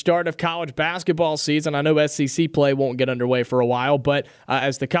the start of college basketball season? I know SEC play won't get underway for a while, but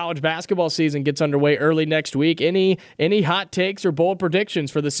as the college basketball season gets underway early next week, any hot takes or bold predictions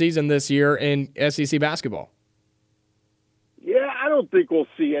for the season this year in SEC basketball? Yeah, I don't think we'll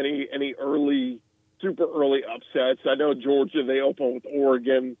see any super early upsets. I know Georgia, they open with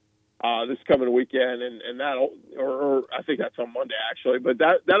Oregon this coming weekend, and that'll, or I think that's on Monday actually, but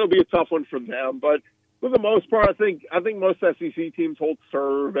that'll be a tough one for them. But for the most part, I think most SEC teams hold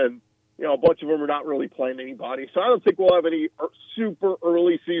serve, and you know, a bunch of them are not really playing anybody. So I don't think we'll have any super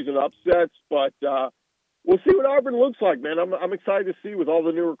early season upsets, but we'll see what Auburn looks like, man. I'm excited to see with all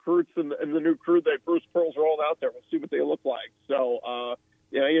the new recruits and the new crew that Bruce Pearl's rolled out there. We'll see what they look like. So,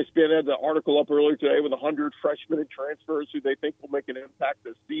 yeah, ESPN had the article up earlier today with 100 freshmen and transfers who they think will make an impact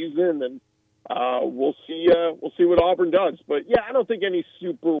this season, and we'll see what Auburn does. But yeah, I don't think any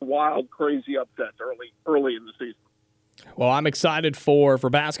super wild, crazy upsets early in the season. Well, I'm excited for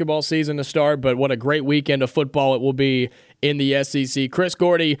basketball season to start, but what a great weekend of football it will be in the SEC. Chris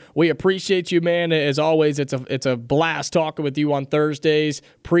Gordy, we appreciate you, man. As always, it's a blast talking with you on Thursdays,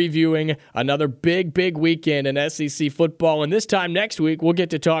 previewing another big weekend in SEC football. And this time next week, we'll get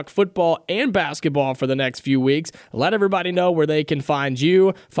to talk football and basketball for the next few weeks. Let everybody know where they can find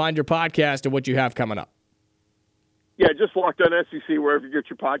you, find your podcast, and what you have coming up. Yeah, just Locked On SEC wherever you get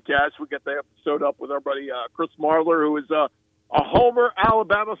your podcast. We get the episode up with our buddy Chris Marler, who is a Homer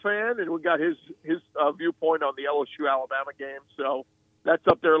Alabama fan, and we got his viewpoint on the LSU-Alabama game. So that's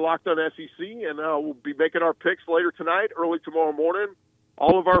up there, Locked On SEC, and we'll be making our picks later tonight, early tomorrow morning.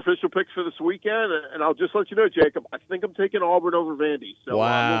 all of our official picks for this weekend, and I'll just let you know, Jacob, I think I'm taking Auburn over Vandy. So,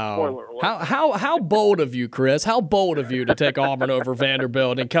 wow. Spoiler alert. How bold of you, Chris. How bold of you to take Auburn over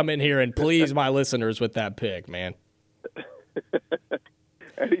Vanderbilt and come in here and please my listeners with that pick, man.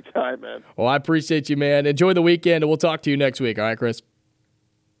 Anytime, man. Well, I appreciate you, man. Enjoy the weekend, and we'll talk to you next week. All right, Chris?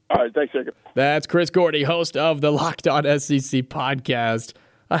 All right, thanks, Jacob. That's Chris Gordy, host of the Locked On SEC podcast.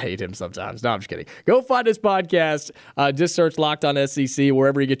 I hate him sometimes. No, I'm just kidding. Go find his podcast. Just search Locked On SEC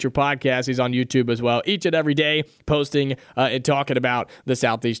wherever you get your podcast. He's on YouTube as well. Each and every day posting and talking about the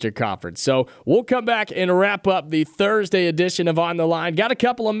Southeastern Conference. So we'll come back and wrap up the Thursday edition of On the Line. Got a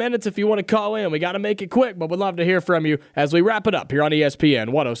couple of minutes if you want to call in. We got to make it quick, but we'd love to hear from you as we wrap it up here on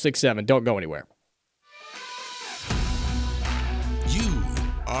ESPN 106.7. Don't go anywhere. You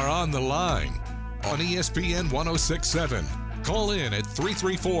are On the Line on ESPN 106.7. Call in at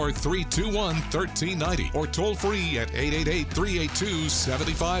 334-321-1390 or toll free at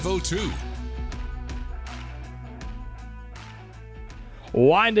 888-382-7502.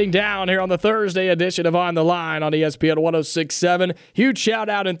 Winding down here on the Thursday edition of On the Line on ESPN 106.7. Huge shout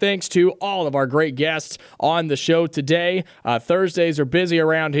out and thanks to all of our great guests on the show today. Thursdays are busy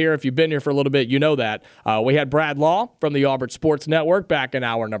around here. If you've been here for a little bit, you know that. We had Brad Law from the Auburn Sports Network back in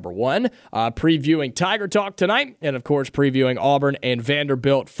hour number 1, previewing Tiger Talk tonight, and of course previewing Auburn and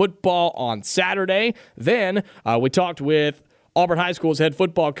Vanderbilt football on Saturday. Then we talked with Auburn High School's head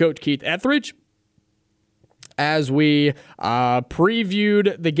football coach Keith Etheredge as we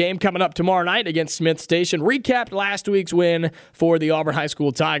previewed the game coming up tomorrow night against Smith Station, recapped last week's win for the Auburn High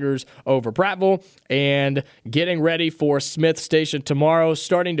School Tigers over Prattville, and getting ready for Smith Station tomorrow,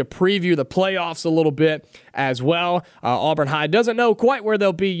 starting to preview the playoffs a little bit as well. Auburn High doesn't know quite where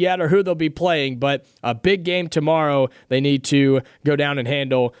they'll be yet or who they'll be playing, but a big game tomorrow. They need to go down and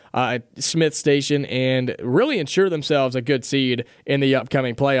handle Smith Station and really ensure themselves a good seed in the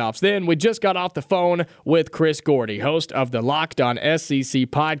upcoming playoffs. Then we just got off the phone with Chris Gordy, host of the Locked On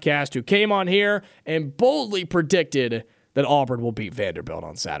SEC podcast, who came on here and boldly predicted that Auburn will beat Vanderbilt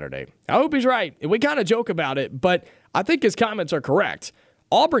on Saturday. I hope he's right. We kind of joke about it, but I think his comments are correct.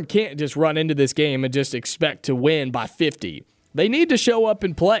 Auburn can't just run into this game and just expect to win by 50. They need to show up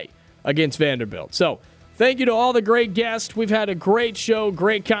and play against Vanderbilt. So, thank you to all the great guests. We've had a great show,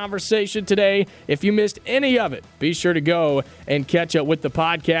 great conversation today. If you missed any of it, be sure to go and catch up with the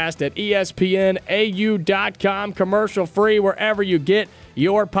podcast at espnau.com, commercial free wherever you get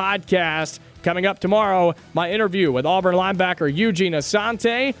your podcast. Coming up tomorrow, my interview with Auburn linebacker Eugene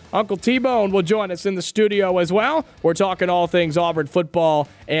Asante. Uncle T-Bone will join us in the studio as well. We're talking all things Auburn football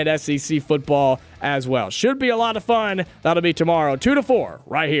and SEC football as well. Should be a lot of fun. That'll be tomorrow, 2 to 4,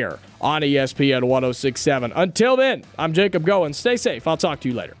 right here on ESPN 106.7. Until then, I'm Jacob Goins. Stay safe. I'll talk to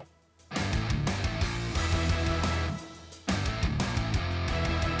you later.